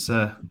 it's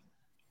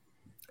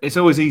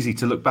always easy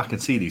to look back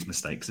and see these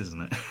mistakes,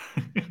 isn't it?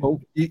 Well,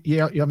 you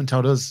haven't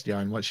told us,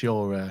 Jan. What's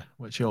your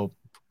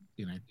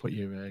put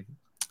your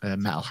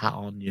metal hat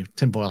on, your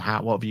tinfoil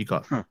hat. What have you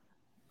got?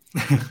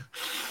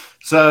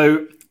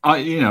 So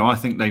I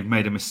think they've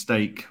made a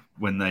mistake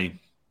when they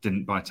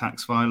didn't buy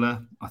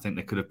TaxFiler. I think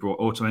they could have brought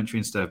auto entry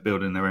instead of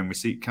building their own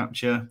receipt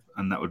capture,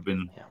 and that would have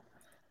been,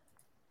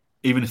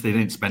 even if they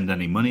didn't spend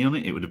any money on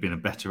it, it would have been a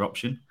better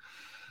option.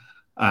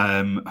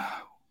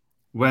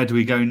 where do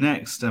we go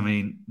next? I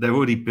mean, they're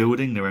already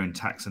building their own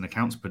tax and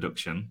accounts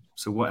production.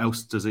 So what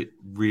else does it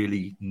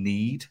really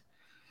need?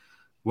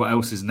 What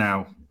else is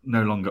now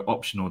no longer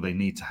optional? They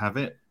need to have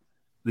it.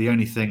 The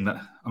only thing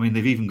that, I mean,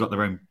 they've even got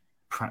their own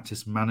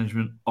practice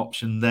management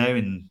option there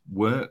in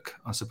work,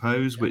 I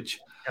suppose, which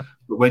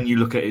but when you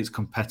look at its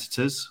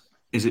competitors,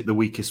 is it the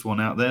weakest one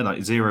out there? Like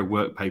Xero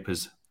Work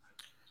Papers,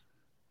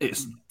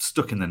 it's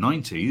stuck in the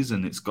 90s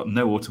and it's got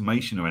no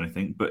automation or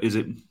anything, but is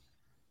it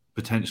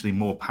potentially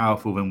more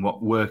powerful than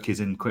what work is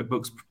in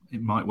QuickBooks?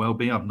 It might well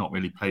be. I've not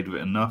really played with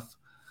it enough.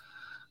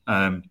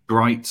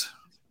 Bright,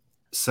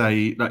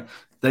 say, like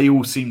they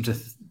all seem to,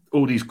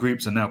 all these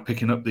groups are now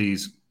picking up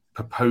these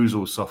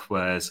proposal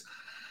softwares,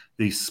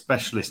 these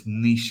specialist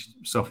niche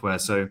software.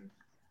 So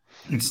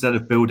instead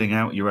of building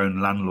out your own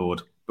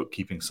landlord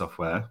bookkeeping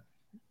software,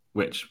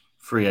 which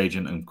Free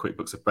Agent and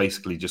QuickBooks have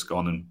basically just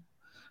gone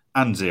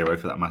and Xero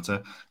for that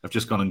matter, have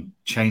just gone and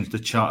changed the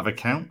chart of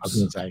accounts. I was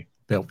going to say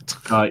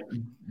built. Like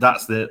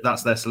that's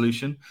their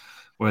solution.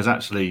 Whereas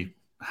actually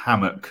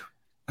Hammock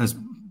has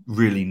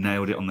really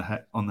nailed it on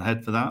the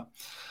head for that.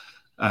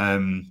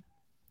 And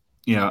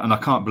I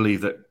can't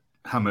believe that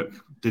Hammock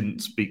didn't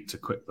speak to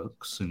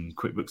QuickBooks and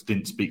QuickBooks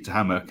didn't speak to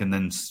Hammock, and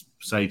then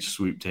Sage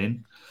swooped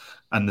in.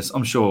 And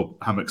I'm sure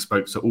Hammock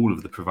spoke to all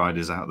of the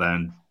providers out there,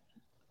 and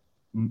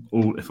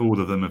if all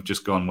of them have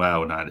just gone,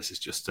 well, no, this is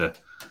just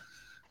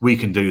we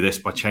can do this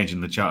by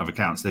changing the chart of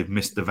accounts. They've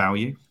missed the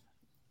value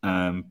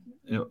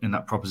in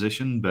that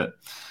proposition. But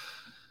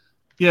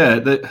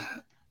yeah,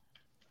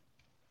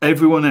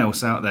 everyone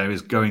else out there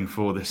is going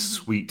for this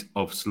suite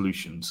of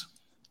solutions.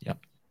 Yep.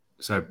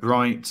 So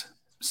Bright,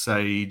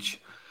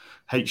 Sage,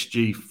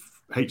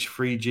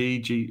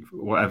 H3G,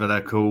 whatever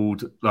they're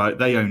called, like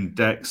they own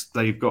Dex.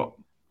 They've got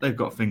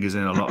fingers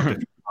in a lot of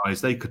different pies.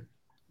 They could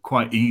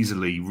quite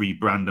easily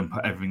rebrand and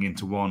put everything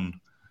into one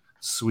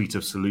suite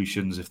of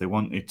solutions if they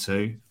wanted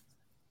to.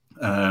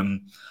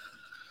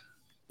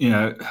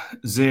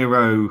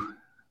 Xero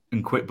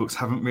and QuickBooks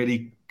haven't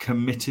really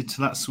committed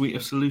to that suite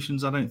of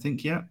solutions, I don't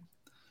think, yet.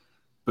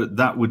 But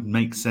that would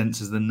make sense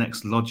as the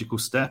next logical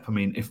step. I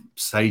mean, if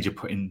Sage are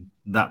putting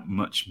that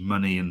much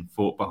money and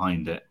thought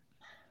behind it,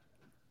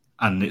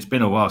 and it's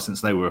been a while since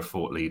they were a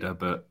thought leader,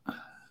 but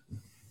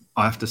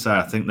I have to say,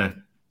 I think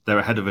they're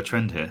ahead of a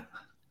trend here.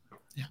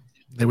 Yeah,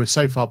 they were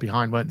so far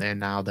behind, weren't they? And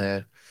now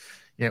they're,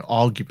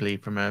 arguably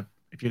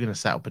if you're going to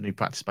set up a new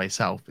practice by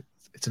yourself,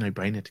 it's a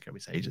no-brainer to go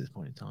with Sage at this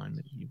point in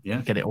time.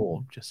 You get it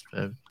all just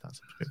for that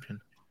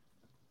subscription.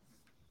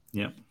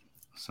 Yeah.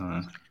 So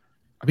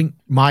I think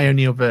my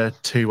only other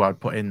two I'd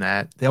put in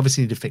there, they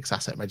obviously need a fixed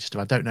asset register.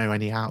 I don't know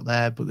any out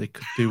there, but they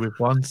could do with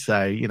one.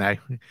 So,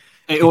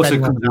 It also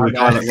could be a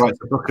guy that writes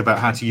a book about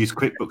how to use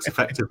QuickBooks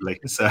effectively.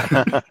 So,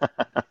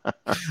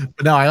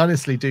 but no, I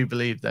honestly do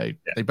believe though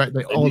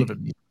all of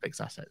them need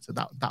fixed assets, so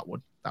that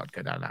would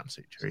go down an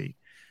absolute treat.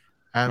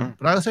 But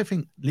I also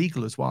think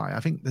legal as well.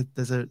 I think that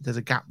there's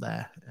a gap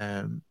there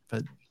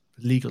for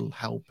legal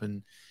help,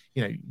 and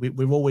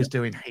we're always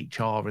doing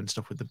HR and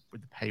stuff with the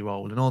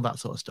payroll and all that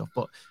sort of stuff.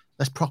 But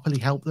let's properly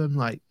help them,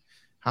 like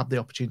have the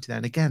opportunity there.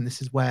 And again,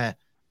 this is where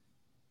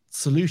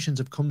solutions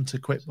have come to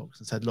QuickBooks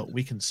and said, look,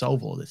 we can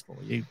solve all this for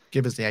you.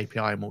 Give us the API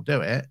and we'll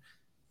do it.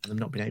 And they've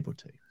not been able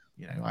to.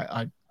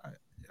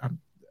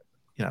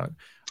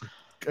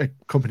 A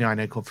company I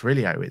know called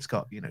Ferilio, it's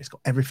got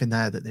everything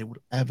there that they would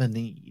ever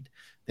need.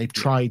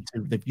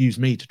 They've used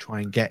me to try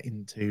and get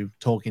into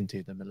talking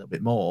to them a little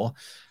bit more,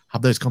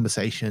 have those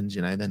conversations,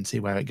 then see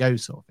where it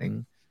goes, sort of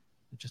thing.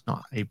 They're just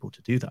not able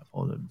to do that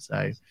for them.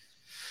 So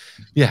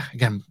yeah,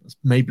 again, that's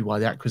maybe why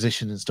the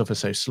acquisition and stuff are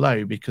so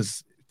slow,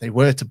 because if they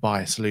were to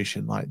buy a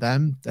solution like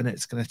them, then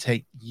it's going to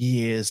take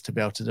years to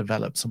be able to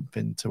develop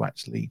something to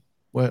actually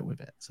work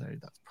with it. So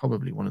that's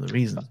probably one of the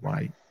reasons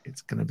why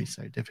it's going to be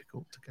so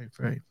difficult to go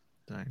through.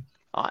 So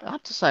I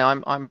have to say,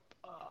 I'm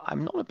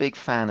not a big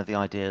fan of the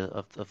idea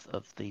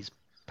of these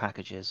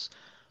packages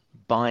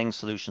buying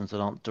solutions that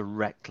aren't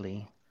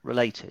directly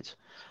related.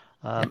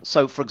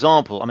 So, for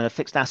example, a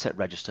fixed asset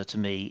register to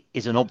me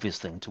is an obvious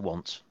thing to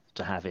want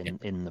to have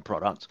in the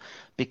product,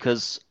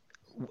 because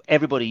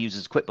everybody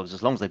uses QuickBooks.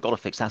 As long as they've got a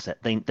fixed asset,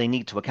 they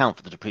need to account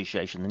for the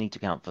depreciation, they need to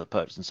account for the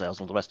purchase and sales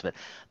and all the rest of it.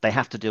 They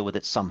have to deal with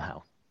it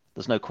somehow.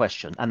 There's no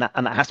question, and that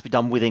has to be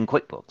done within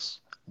QuickBooks.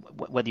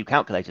 Whether you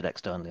calculate it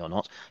externally or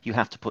not, you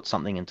have to put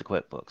something into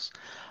QuickBooks.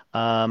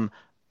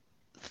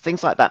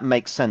 Things like that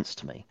make sense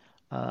to me.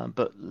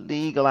 But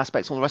legal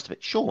aspects, all the rest of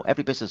it, sure,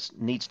 every business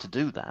needs to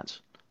do that.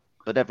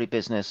 But every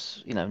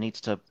business,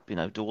 needs to,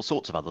 do all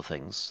sorts of other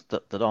things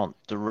that aren't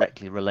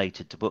directly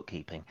related to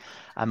bookkeeping.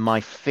 And my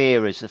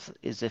fear is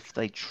if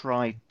they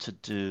try to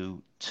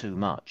do too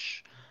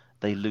much,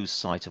 they lose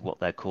sight of what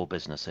their core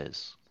business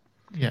is.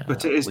 Yeah,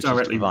 but it is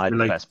directly related to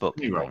the best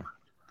bookkeeping.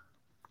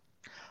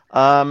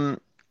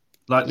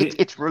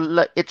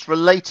 It's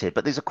related,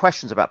 but these are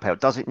questions about payroll.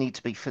 Does it need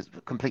to be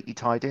completely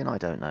tied in? I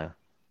don't know.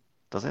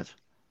 Does it?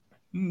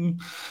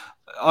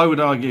 I would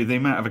argue the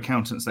amount of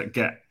accountants that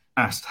get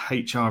asked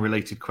HR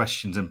related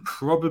questions and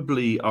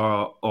probably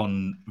are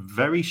on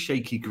very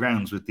shaky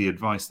grounds with the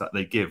advice that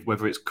they give,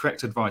 whether it's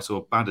correct advice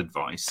or bad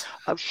advice.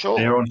 Oh, sure.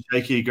 They're on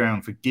shaky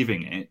ground for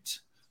giving it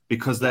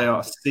because they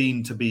are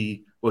seen to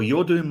be, well,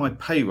 you're doing my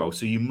payroll,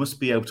 so you must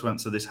be able to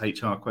answer this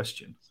HR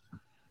question.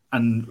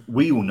 And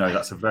we all know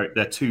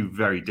they're two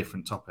very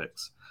different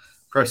topics.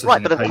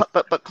 Right,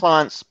 but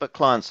clients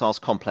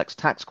ask complex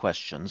tax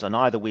questions, and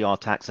either we are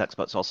tax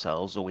experts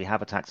ourselves, or we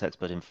have a tax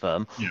expert in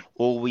firm,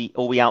 or we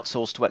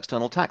outsource to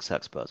external tax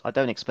experts. I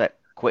don't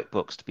expect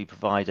QuickBooks to be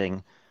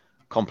providing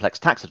complex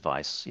tax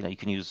advice. You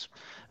can use,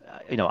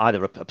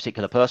 either a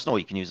particular person, or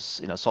you can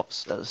use, soft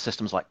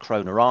systems like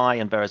Kroner Eye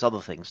and various other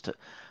things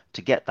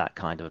to get that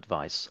kind of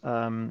advice.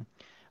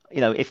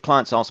 If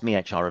clients ask me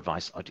HR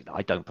advice,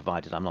 I don't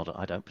provide it.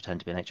 I don't pretend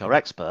to be an HR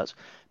expert.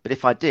 But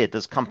if I did,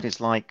 there's companies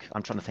like,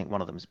 I'm trying to think,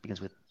 one of them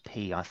begins with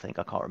P, I think,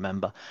 I can't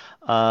remember.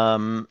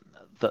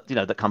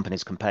 That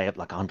companies can pay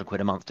like £100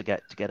 a month to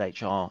get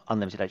HR,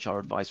 unlimited HR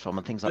advice from,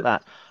 and things like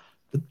that.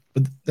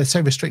 But they're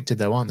so restricted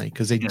though, aren't they?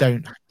 Because they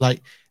don't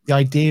like, the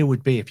idea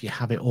would be if you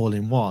have it all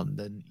in one,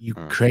 then you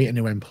create a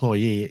new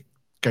employee, it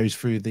goes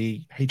through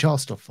the HR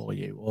stuff for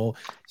you, or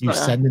you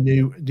send a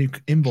new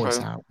invoice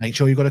out, make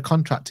sure you've got a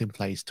contract in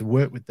place to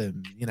work with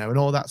them, and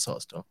all that sort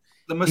of stuff.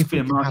 There must be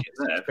a market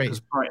there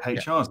because Bright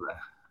HR's there.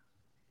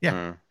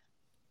 Yeah.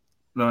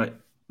 Like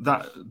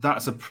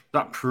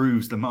that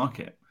proves the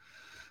market.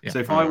 Yeah. So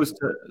if I was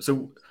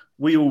to,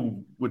 we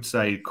all would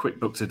say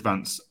QuickBooks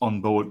Advanced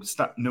onboard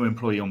new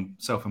employee on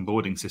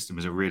self-onboarding system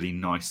is a really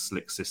nice,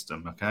 slick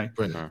system. Okay.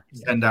 Brilliant.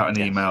 Send out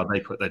an email, they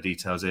put their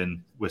details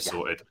in, we're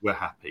sorted, we're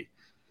happy.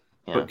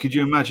 Yeah. But could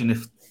you imagine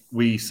if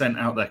we sent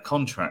out their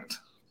contract,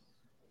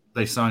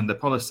 they signed their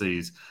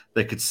policies,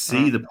 they could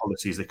see the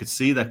policies, they could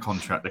see their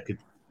contract, they could,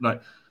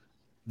 like,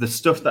 the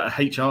stuff that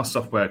HR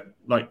software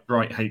like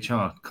Bright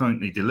HR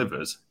currently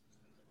delivers,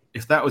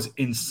 if that was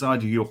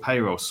inside of your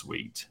payroll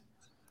suite,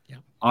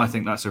 I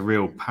think that's a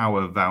real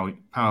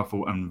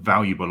powerful and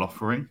valuable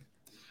offering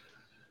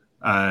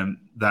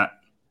that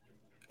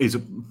is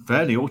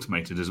fairly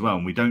automated as well.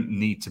 And we don't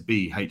need to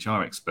be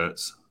HR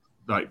experts.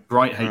 Like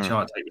Bright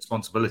HR take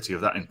responsibility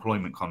of that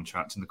employment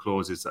contract and the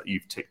clauses that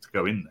you've ticked to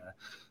go in there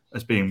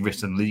as being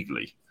written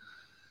legally.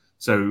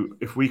 So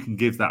if we can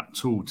give that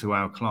tool to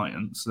our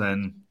clients,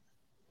 then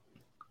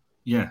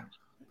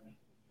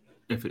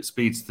if it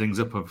speeds things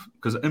up,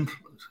 because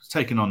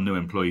taking on new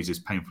employees is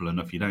painful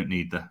enough. You don't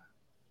need the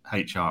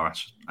HR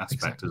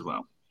aspect as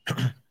well.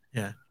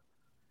 Yeah.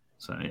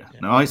 So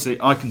no,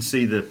 I can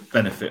see the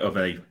benefit of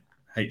a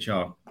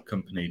HR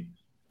company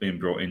being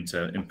brought in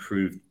to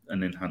improve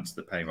and enhance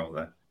the payroll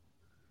there.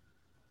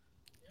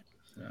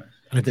 So.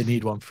 And if they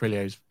need one,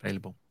 Frilio's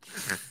available.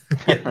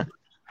 The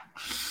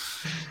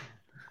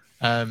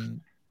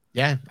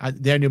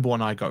only other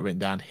one I got written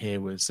down here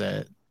was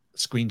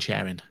screen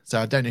sharing. So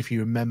I don't know if you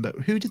remember,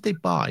 who did they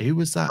buy? Who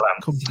was that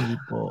company they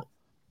bought?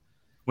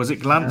 Was it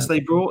Glance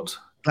they brought?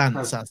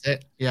 Glance, that's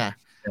it. Yeah.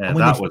 And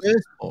when they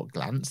first bought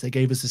Glance, they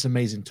gave us this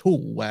amazing tool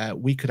where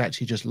we could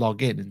actually just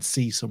log in and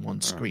see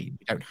someone's screen.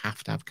 We don't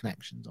have to have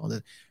connections, or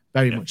they're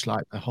very much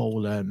like the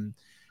whole what do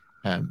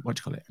you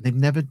call it? They've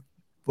never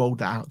rolled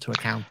that out to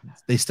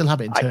accountants. They still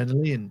have it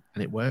internally, and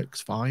it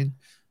works fine.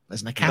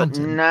 As an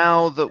accountant, but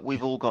now that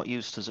we've all got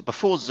used to it,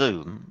 before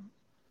Zoom,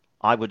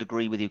 I would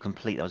agree with you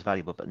completely. That was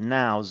valuable. But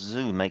now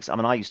Zoom makes,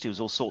 I used to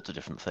use all sorts of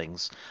different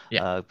things.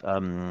 Yeah.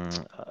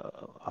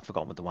 I've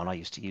forgotten what the one I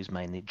used to use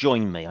mainly.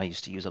 Join Me, I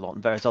used to use a lot,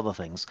 and various other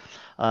things.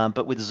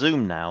 But with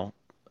Zoom now,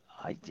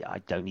 I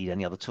don't need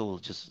any other tool.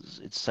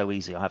 It's so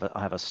easy. I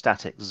have a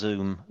static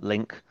Zoom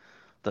link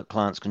that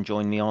clients can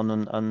join me on,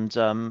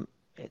 and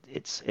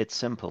it's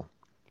simple.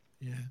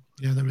 Yeah,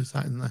 there is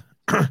that in there.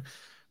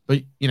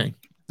 But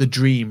the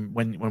dream,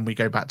 when we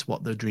go back to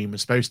what the dream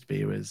was supposed to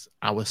be, was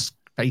our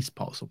face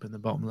pops up in the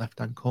bottom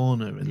left-hand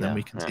corner, and then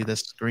we can see the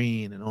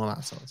screen and all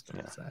that sort of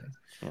stuff. So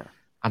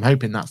I'm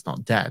hoping that's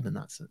not dead, and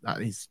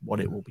that is what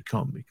it will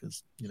become,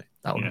 because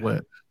that would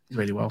work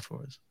really well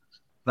for us.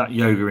 That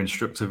yoga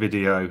instructor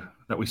video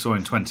that we saw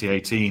in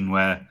 2018,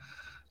 where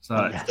it's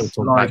like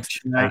live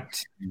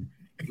chat,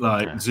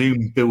 like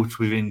Zoom built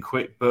within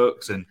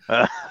QuickBooks, and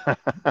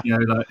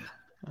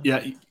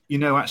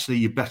actually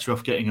you're better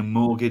off getting a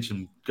mortgage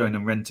and going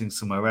and renting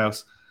somewhere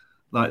else.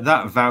 Like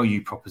that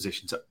value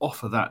proposition to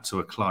offer that to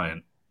a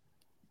client,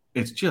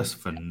 it's just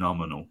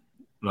phenomenal.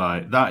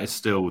 Like that is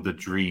still the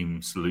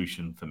dream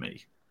solution for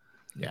me.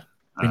 Yeah,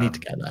 we need to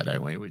get that,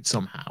 don't we?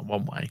 Somehow,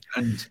 one way.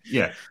 And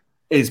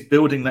is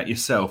building that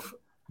yourself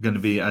going to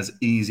be as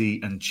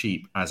easy and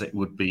cheap as it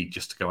would be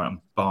just to go out and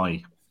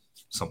buy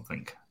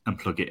something and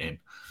plug it in?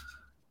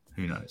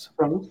 Who knows?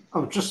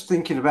 I'm just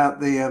thinking about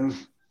the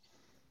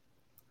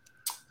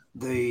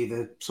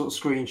sort of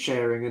screen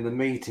sharing and the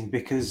meeting,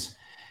 because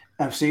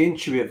obviously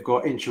Intuit have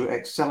got Intuit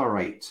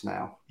Accelerate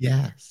now.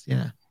 Yes,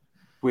 yeah.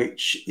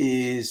 Which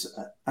is,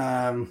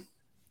 I've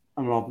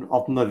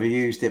never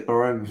used it, but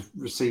I'm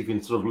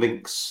receiving sort of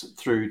links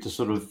through to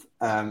sort of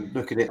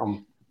look at it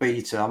on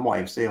beta. I might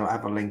even still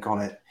have a link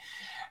on it,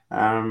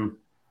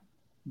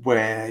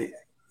 where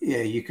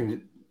you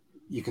can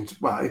you can,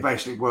 well, it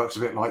basically works a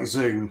bit like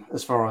Zoom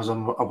as far as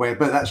I'm aware,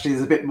 but actually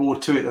there's a bit more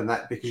to it than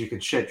that because you can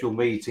schedule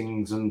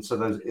meetings, and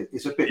so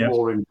it's a bit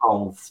more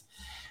involved.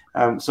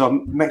 So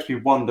it makes me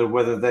wonder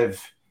whether they've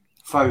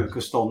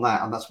focused on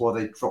that, and that's why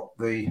they dropped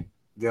the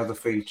other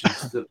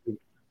features that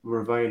were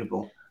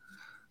available.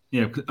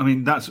 Yeah, I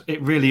mean,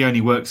 it really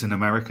only works in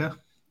America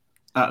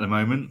at the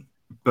moment,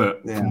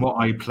 but from what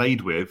I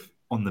played with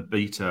on the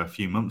beta a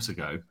few months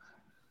ago,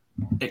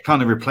 it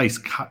kind of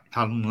replaced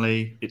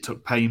Calendly. It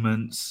took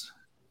payments.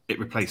 It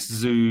replaced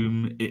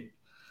Zoom. It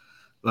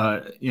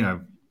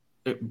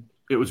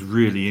was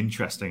really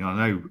interesting.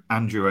 I know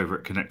Andrew over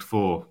at Connect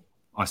 4,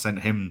 I sent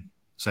him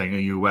saying, are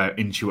you aware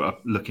Intuit are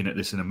looking at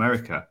this in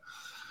America?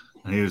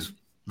 And he was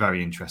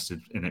very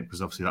interested in it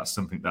because obviously that's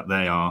something that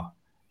they are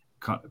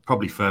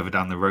probably further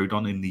down the road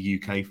on in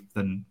the UK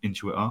than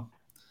Intuit are.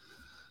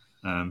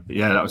 But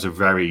yeah, that was a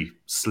very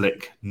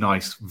slick,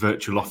 nice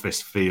virtual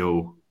office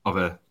feel of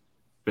a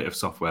bit of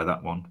software,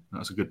 that one.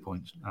 That's a good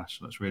point, Ash.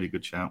 That's a really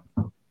good shout.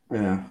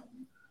 Yeah.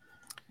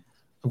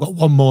 I've got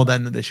one more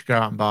then that they should go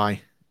out and buy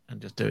and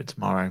just do it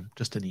tomorrow.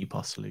 Just an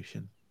EPOS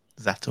solution.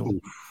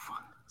 Zettel,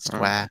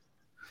 Square,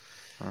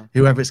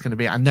 whoever it's going to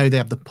be. I know they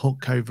have the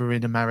puck over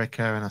in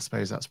America, and I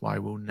suppose that's why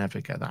we'll never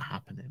get that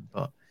happening.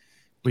 But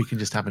we can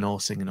just have an all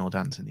singing, all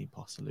dancing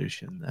EPOS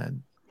solution.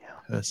 Then,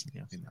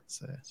 personally, I think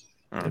that's a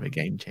bit of a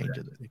game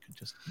changer that they could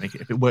just make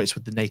it. If it works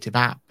with the native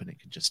app, and it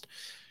could just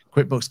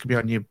QuickBooks could be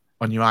on your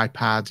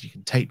iPad, you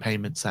can take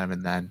payments there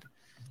and then.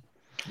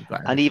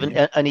 And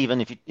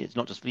even if it's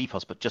not just for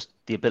EPOS, but just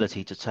the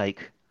ability to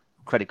take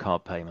credit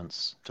card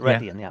payments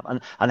directly in the app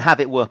and have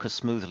it work as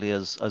smoothly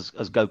as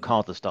Go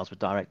Cardless does with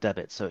direct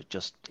debit. So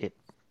it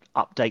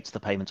updates the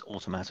payments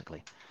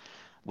automatically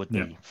would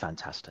be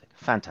fantastic.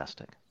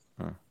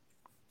 No,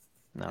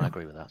 I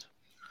agree with that.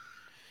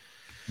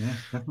 Yeah,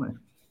 definitely.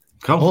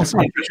 Awesome.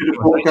 They should have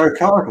brought Go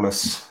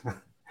Cardless.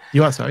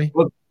 You are sorry?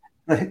 Well,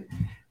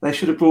 they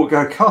should have brought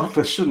Go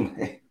Cardless, shouldn't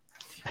they?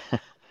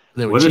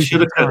 They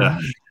should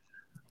have.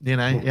 You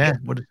know, they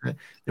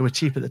were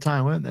cheap at the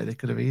time, weren't they? They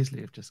could have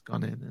easily have just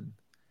gone in and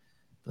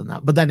done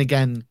that. But then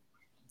again,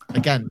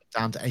 down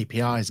to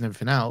APIs and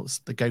everything else,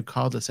 the Go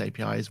Cardless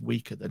API is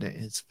weaker than it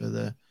is for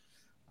the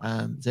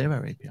Xero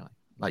API.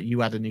 Like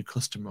you add a new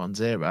customer on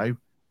Xero,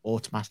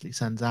 automatically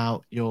sends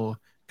out your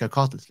Go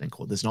Cardless link,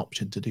 or there's an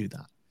option to do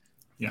that.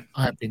 Yeah,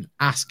 I've been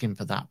asking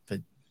for that for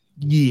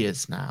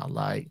years now.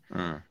 Like,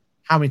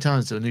 how many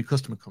times does a new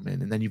customer come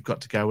in and then you've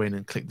got to go in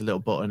and click the little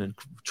button and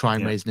try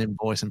and raise an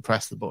invoice and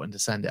press the button to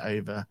send it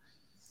over?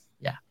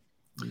 Yeah,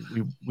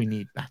 we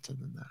need better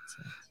than that.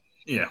 So.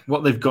 Yeah,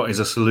 what they've got is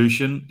a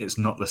solution. It's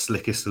not the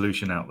slickest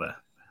solution out there.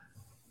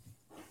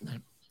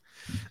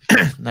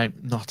 No,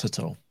 not at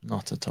all.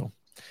 Not at all.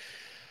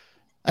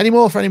 Any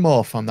more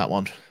on that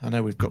one? I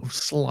know we've got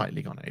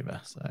slightly gone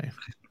over. So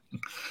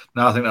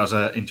no, I think that was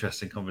an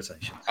interesting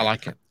conversation. I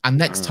like it. And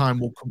next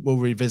time we'll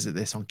revisit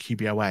this on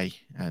QBOA,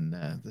 and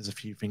there's a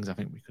few things I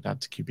think we could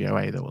add to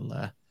QBOA that will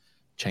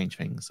change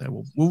things.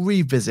 So we'll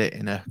revisit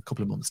in a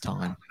couple of months'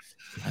 time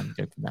and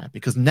go from there.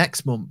 Because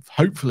next month,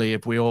 hopefully,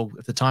 if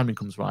the timing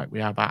comes right, we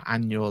have our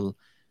annual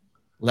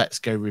let's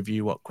go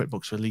review what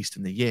QuickBooks released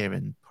in the year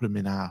and put them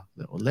in our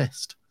little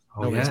list.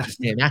 It's just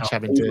me and Ash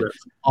having to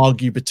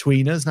argue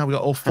between us. Now we've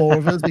got all four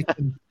of us. We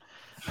can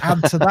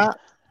add to that.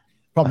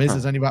 Problem is,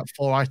 there's only about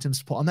 4 items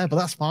to put on there, but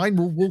that's fine.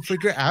 We'll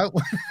figure it out.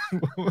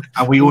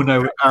 And we all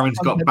know Aaron's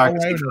got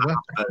bags of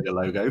the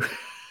logo.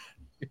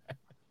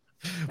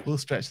 We'll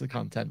stretch the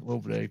content. We'll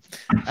do.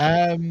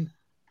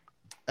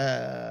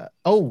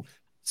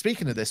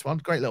 Speaking of this one,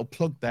 great little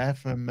plug there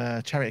from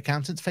Cherry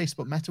Accountants.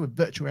 Facebook Meta with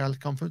virtual reality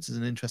conference is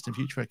an interesting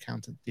future for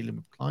accountant dealing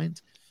with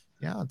client.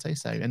 Yeah, I'd say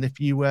so. And if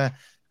you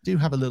do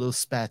have a little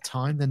spare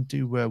time, then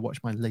do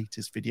watch my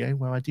latest video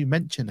where I do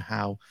mention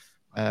how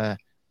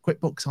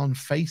QuickBooks on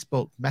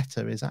Facebook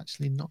Meta is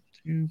actually not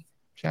too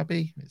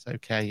shabby. It's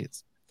okay.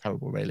 It's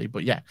terrible, really.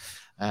 But yeah,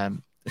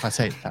 if I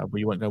say it's terrible,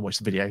 you won't go watch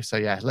the video. So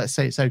yeah, let's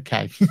say it's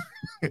okay.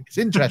 It's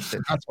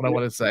interesting. That's what I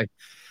want to say.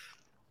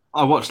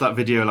 I watched that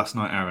video last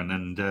night, Aaron,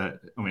 and I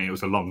mean, it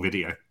was a long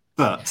video,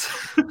 but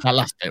that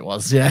last bit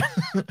was, yeah.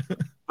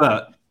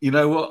 But you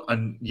know what?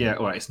 And yeah,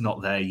 well, it's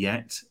not there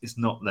yet. It's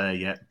not there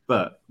yet.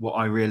 But what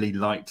I really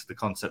liked the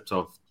concept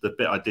of, the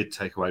bit I did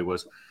take away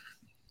was,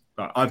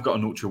 I've got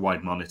an ultra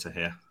wide monitor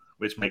here,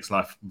 which makes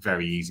life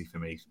very easy for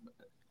me.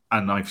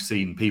 And I've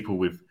seen people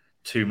with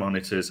 2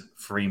 monitors,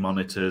 3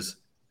 monitors.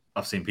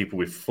 I've seen people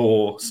with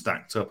 4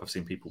 stacked up. I've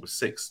seen people with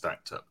 6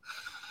 stacked up.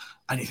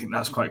 And you think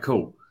that's quite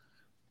cool.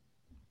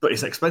 But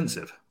it's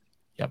expensive.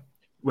 Yep.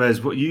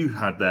 Whereas what you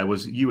had there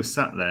was you were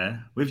sat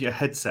there with your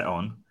headset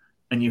on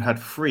and you had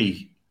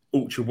 3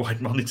 ultra wide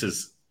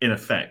monitors in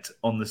effect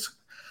on this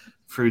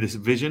through this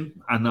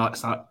vision. And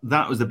it's like,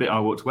 that was the bit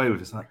I walked away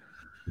with. It's like,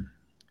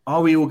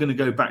 are we all going to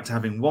go back to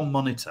having 1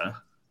 monitor,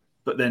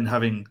 but then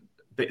having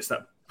bits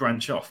that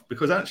branch off?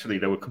 Because actually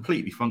they were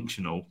completely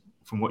functional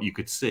from what you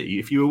could see.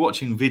 If you were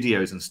watching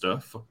videos and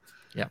stuff,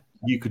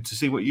 you could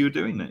see what you were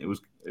doing.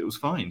 It was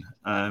fine.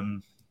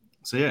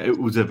 So yeah, it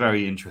was a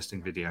very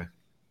interesting video.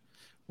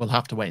 we'll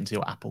have to wait and see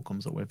what Apple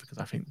comes up with, because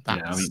I think that's,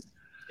 Yeah, I mean,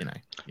 you know.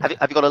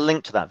 Have you got a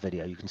link to that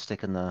video you can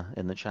stick in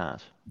the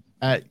chat?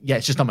 Yeah,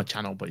 it's just on my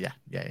channel, but yeah,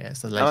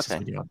 it's the latest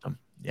video I've done.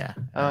 Yeah.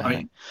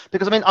 Okay.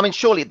 Because I mean,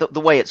 surely the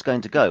way it's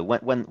going to go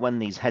when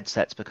these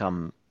headsets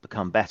become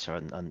better,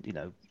 and you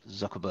know,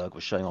 Zuckerberg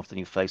was showing off the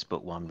new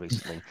Facebook one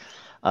recently.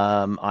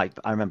 I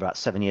remember about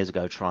 7 years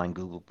ago trying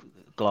Google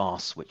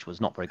Glass, which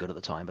was not very good at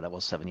the time, but that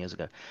was 7 years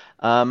ago.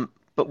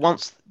 But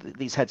once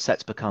these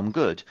headsets become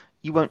good,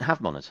 you won't have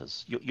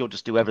monitors. You'll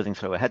just do everything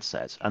through a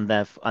headset, and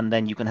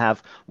then you can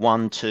have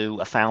 1, 2,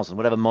 1,000,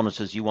 whatever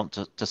monitors you want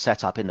to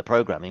set up in the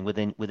programming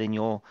within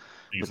your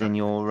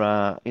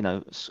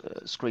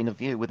screen of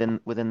view within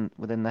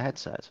the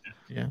headset.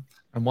 Yeah,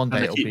 and one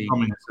day it'll be.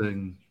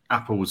 Promising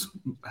Apple's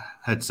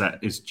headset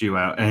is due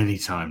out any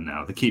time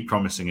now. They keep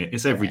promising it.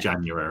 It's every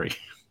January.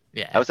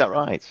 Yeah. Oh, is that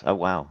right? Oh,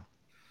 wow.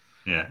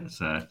 Yeah.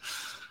 So,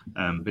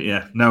 but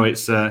yeah, no,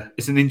 it's an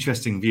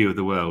interesting view of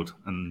the world,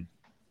 and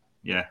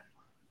yeah,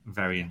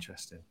 very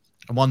interesting.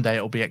 And one day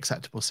it'll be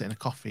acceptable to sit in a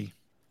coffee,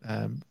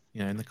 in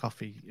the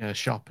coffee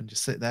shop and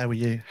just sit there with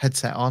your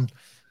headset on,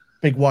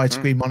 big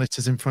widescreen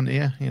monitors in front of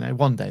you. You know,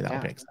 one day that'll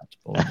be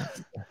acceptable.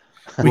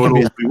 We'll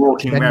all be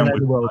walking around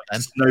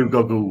with snow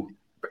goggle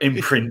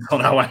imprint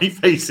on our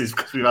faces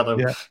because we've had our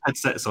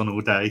headsets on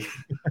all day.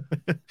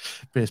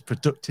 Be as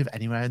productive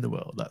anywhere in the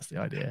world. That's the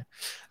idea.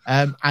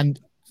 And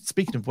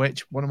speaking of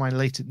which, one of my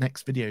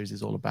next videos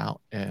is all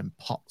about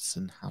pots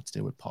and how to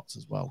deal with pots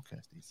as well,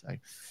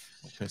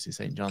 Kirsty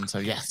St. John. So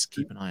yes,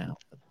 keep an eye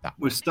out for that.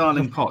 With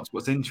Starling pots,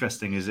 what's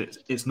interesting is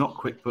it's not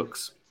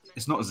QuickBooks,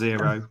 it's not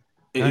Xero,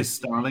 it is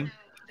Starling.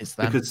 It's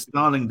them. Because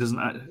Starling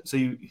doesn't. So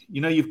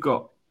you've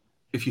got,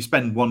 if you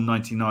spend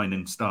 $1.99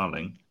 in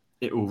Starling,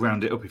 it will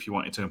round it up if you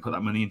wanted to and put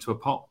that money into a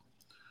pot.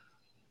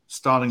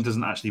 Starling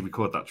doesn't actually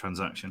record that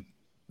transaction.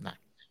 No.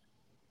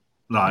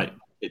 Like,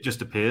 it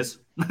just appears.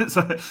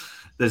 So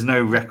there's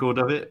no record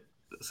of it.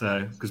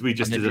 So, because we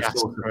just did a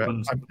source of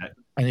funds.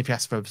 And if you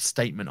ask for a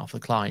statement off the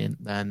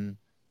client, then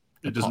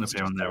it doesn't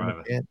appear on there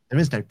either. There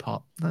is no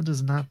pot. That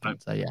doesn't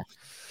happen. So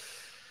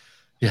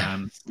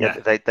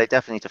They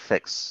definitely need to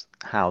fix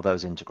how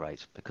those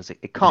integrate, because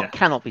it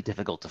cannot be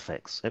difficult to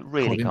fix. It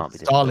really can't be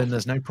difficult. Starling,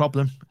 there's no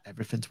problem.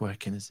 Everything's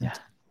working, isn't it?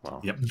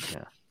 Well, yep.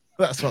 Yeah.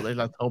 That's what they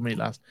told me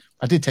last.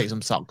 I did take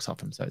some socks off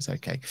them, so it's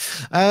okay.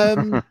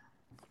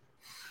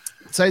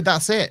 So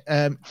that's it.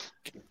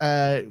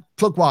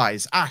 Plug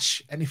wise,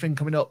 Ash, anything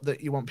coming up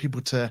that you want people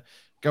to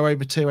go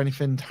over to?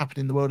 Anything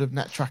happening in the world of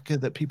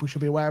NetTracker that people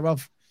should be aware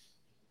of?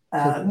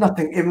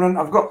 Nothing imminent.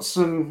 I've got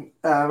some.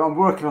 I'm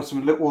working on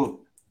some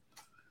little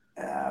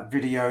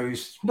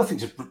videos.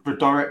 Nothing's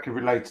directly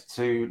related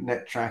to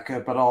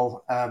NetTracker, but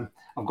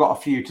I've got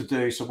a few to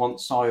do. So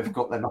once I've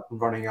got them up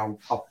and running, I'll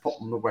put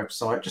them on the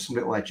website. Just some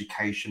little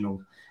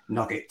educational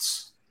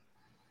nuggets.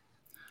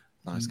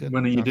 Nice, good.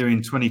 When are you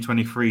doing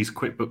 2023's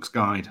QuickBooks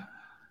guide?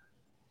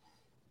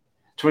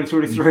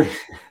 2023.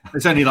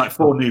 It's only like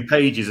 4 new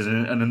pages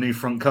and a new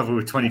front cover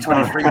with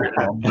 2023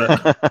 written on.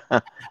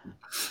 But...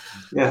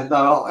 Yeah,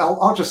 no,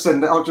 I'll just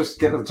send it. I'll just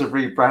get them to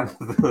rebrand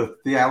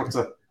the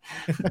outer.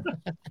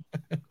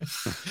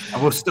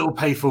 I will still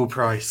pay full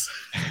price.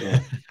 Yeah.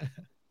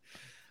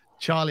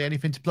 Charlie,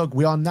 anything to plug?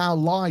 We are now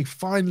live,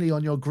 finally,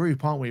 on your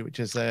group, aren't we?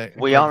 Which is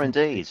we are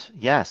indeed.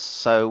 Yes.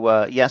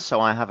 So so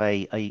I have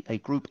a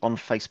group on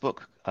Facebook,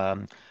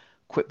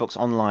 QuickBooks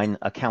Online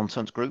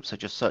Accountant Group. So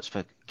just search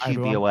for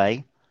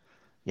QBOA.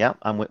 Yeah,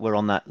 and we're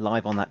on that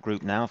live on that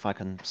group now. If I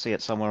can see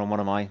it somewhere on one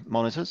of my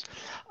monitors.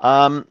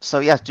 So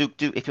yes, do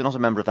if you're not a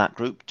member of that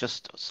group,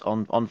 just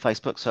on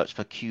Facebook, search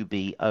for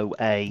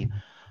QBOA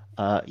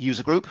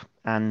user group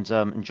and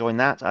join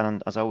that.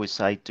 And as I always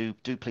say, do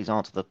please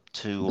answer the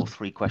 2 or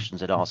 3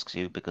 questions it asks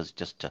you, because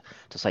just to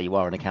say you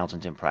are an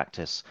accountant in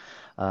practice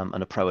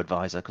and a pro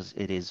advisor, because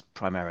it is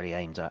primarily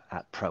aimed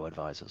at pro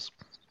advisors.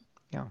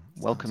 Yeah,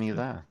 welcome you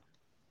there.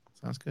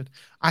 Sounds good.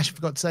 Ash, I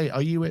forgot to say,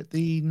 are you at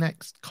the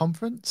next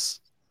conference?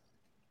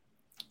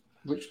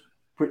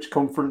 Which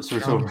conference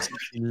was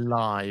it?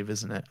 Live,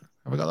 isn't it?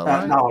 Have I got that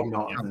right? No, I'm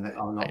not. I'm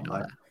not.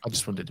 No. I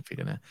just wondered if you're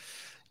going to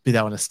be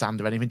there on a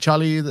stand or anything.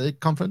 Charlie, you at the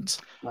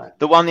conference? No.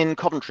 The one in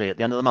Coventry at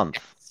the end of the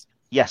month.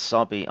 Yes,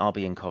 I'll be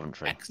in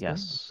Coventry.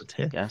 Excellent.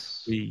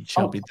 Yes. We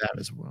shall be there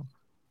as well.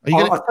 Are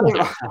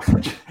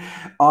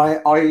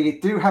you I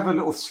do have a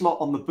little slot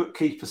on the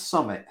Bookkeeper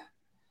Summit.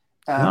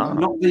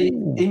 Not the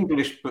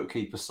English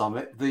Bookkeeper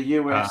Summit, the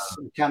US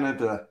and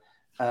Canada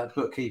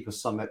Bookkeeper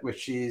Summit,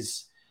 which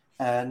is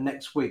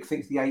next week. I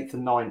think it's the 8th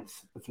and 9th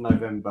of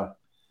November.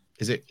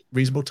 Is it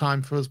reasonable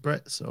time for us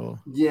Brits? Or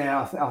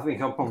yeah, I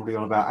think I'm probably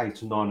on about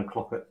 8 or 9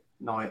 o'clock at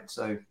night.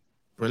 So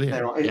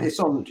brilliant. It's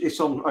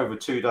on over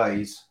 2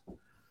 days.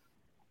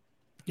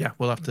 Yeah,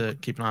 we'll have to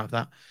keep an eye on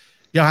that.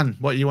 Johan,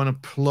 what you want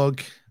to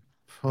plug?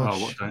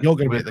 You're going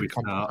to be at the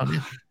conference, aren't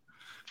you?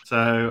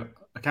 So,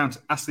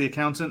 Ask the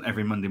Accountant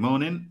every Monday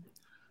morning.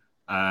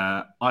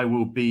 I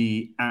will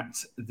be at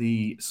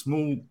the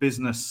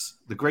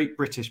Great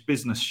British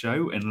Business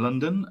Show in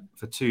London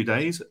for 2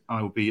 days.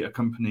 I will be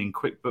accompanying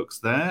QuickBooks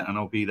there, and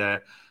I'll be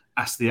there,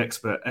 Ask the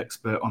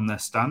Expert on their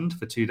stand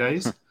for 2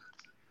 days.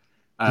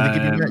 Did they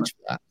give you merch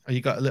for that? Or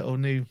you got a little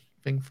new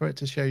thing for it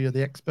to show you're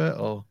the expert,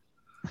 or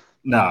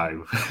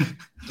No.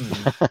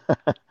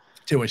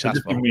 too much? They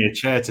just give me a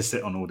chair to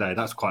sit on all day.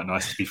 That's quite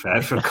nice, to be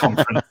fair, for a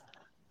conference.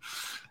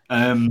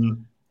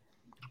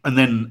 And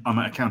then I'm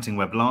at Accounting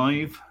Web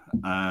Live,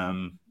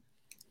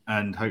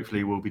 and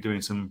hopefully we'll be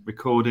doing some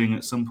recording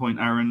at some point,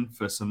 Aaron,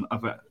 for some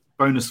other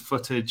bonus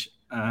footage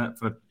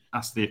for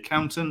Ask the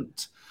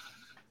Accountant.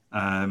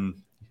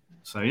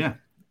 So yeah,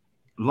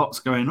 lots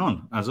going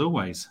on as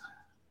always.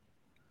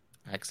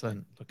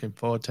 Excellent. Looking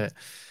forward to it.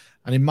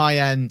 And in my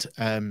end,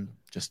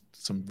 just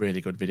some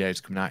really good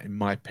videos coming out, in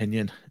my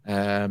opinion.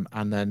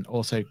 And then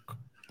also,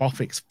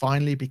 Bofix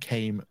finally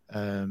became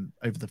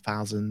over the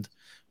 1,000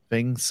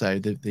 things, so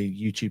the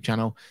YouTube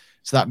channel.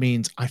 So that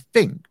means I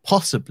think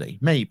possibly,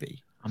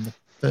 maybe, I'm the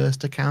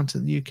first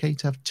accountant in the UK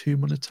to have 2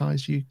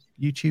 monetized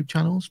YouTube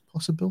channels.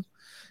 Possible.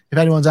 If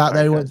anyone's out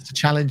there who wants to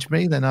challenge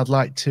me, then I'd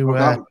like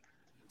to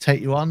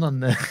take you on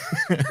the.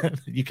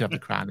 You can have the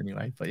crown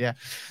anyway, but yeah.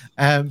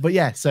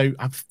 So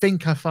I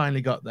think I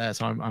finally got there.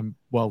 So I'm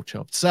well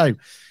chuffed. So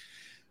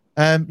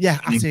yeah,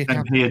 ask the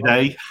accountant a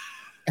day.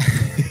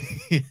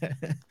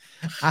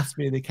 Ask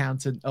me the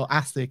accountant, or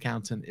Ask the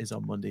Accountant is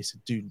on Monday. So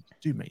do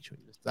make sure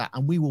you listen to that,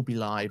 and we will be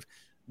live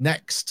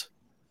next.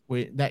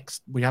 We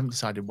haven't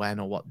decided when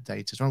or what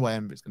date. It's not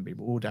when it's going to be,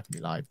 but we'll definitely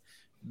be live.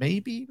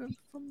 Maybe even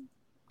from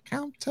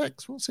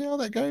Countex. We'll see how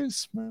that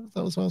goes.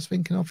 That was what I was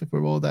thinking of. If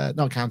we're all there,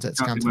 not Countex,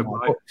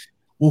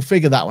 we'll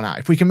figure that one out.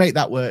 If we can make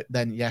that work,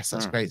 then yes,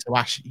 that's great. So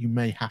Ash, you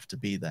may have to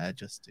be there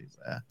just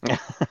to.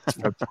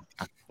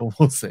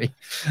 We'll see.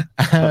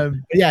 But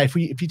yeah, if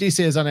you do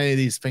see us on any of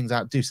these things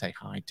out, do say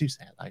hi, do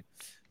say hello.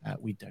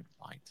 We don't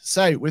mind.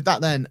 So with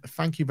that, then,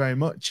 thank you very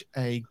much.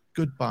 A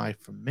goodbye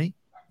from me.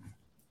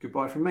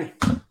 Goodbye from me.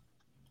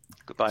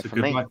 Goodbye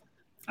from me.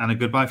 And a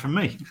goodbye from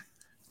me.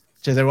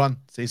 Cheers, everyone.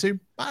 See you soon.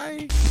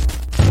 Bye.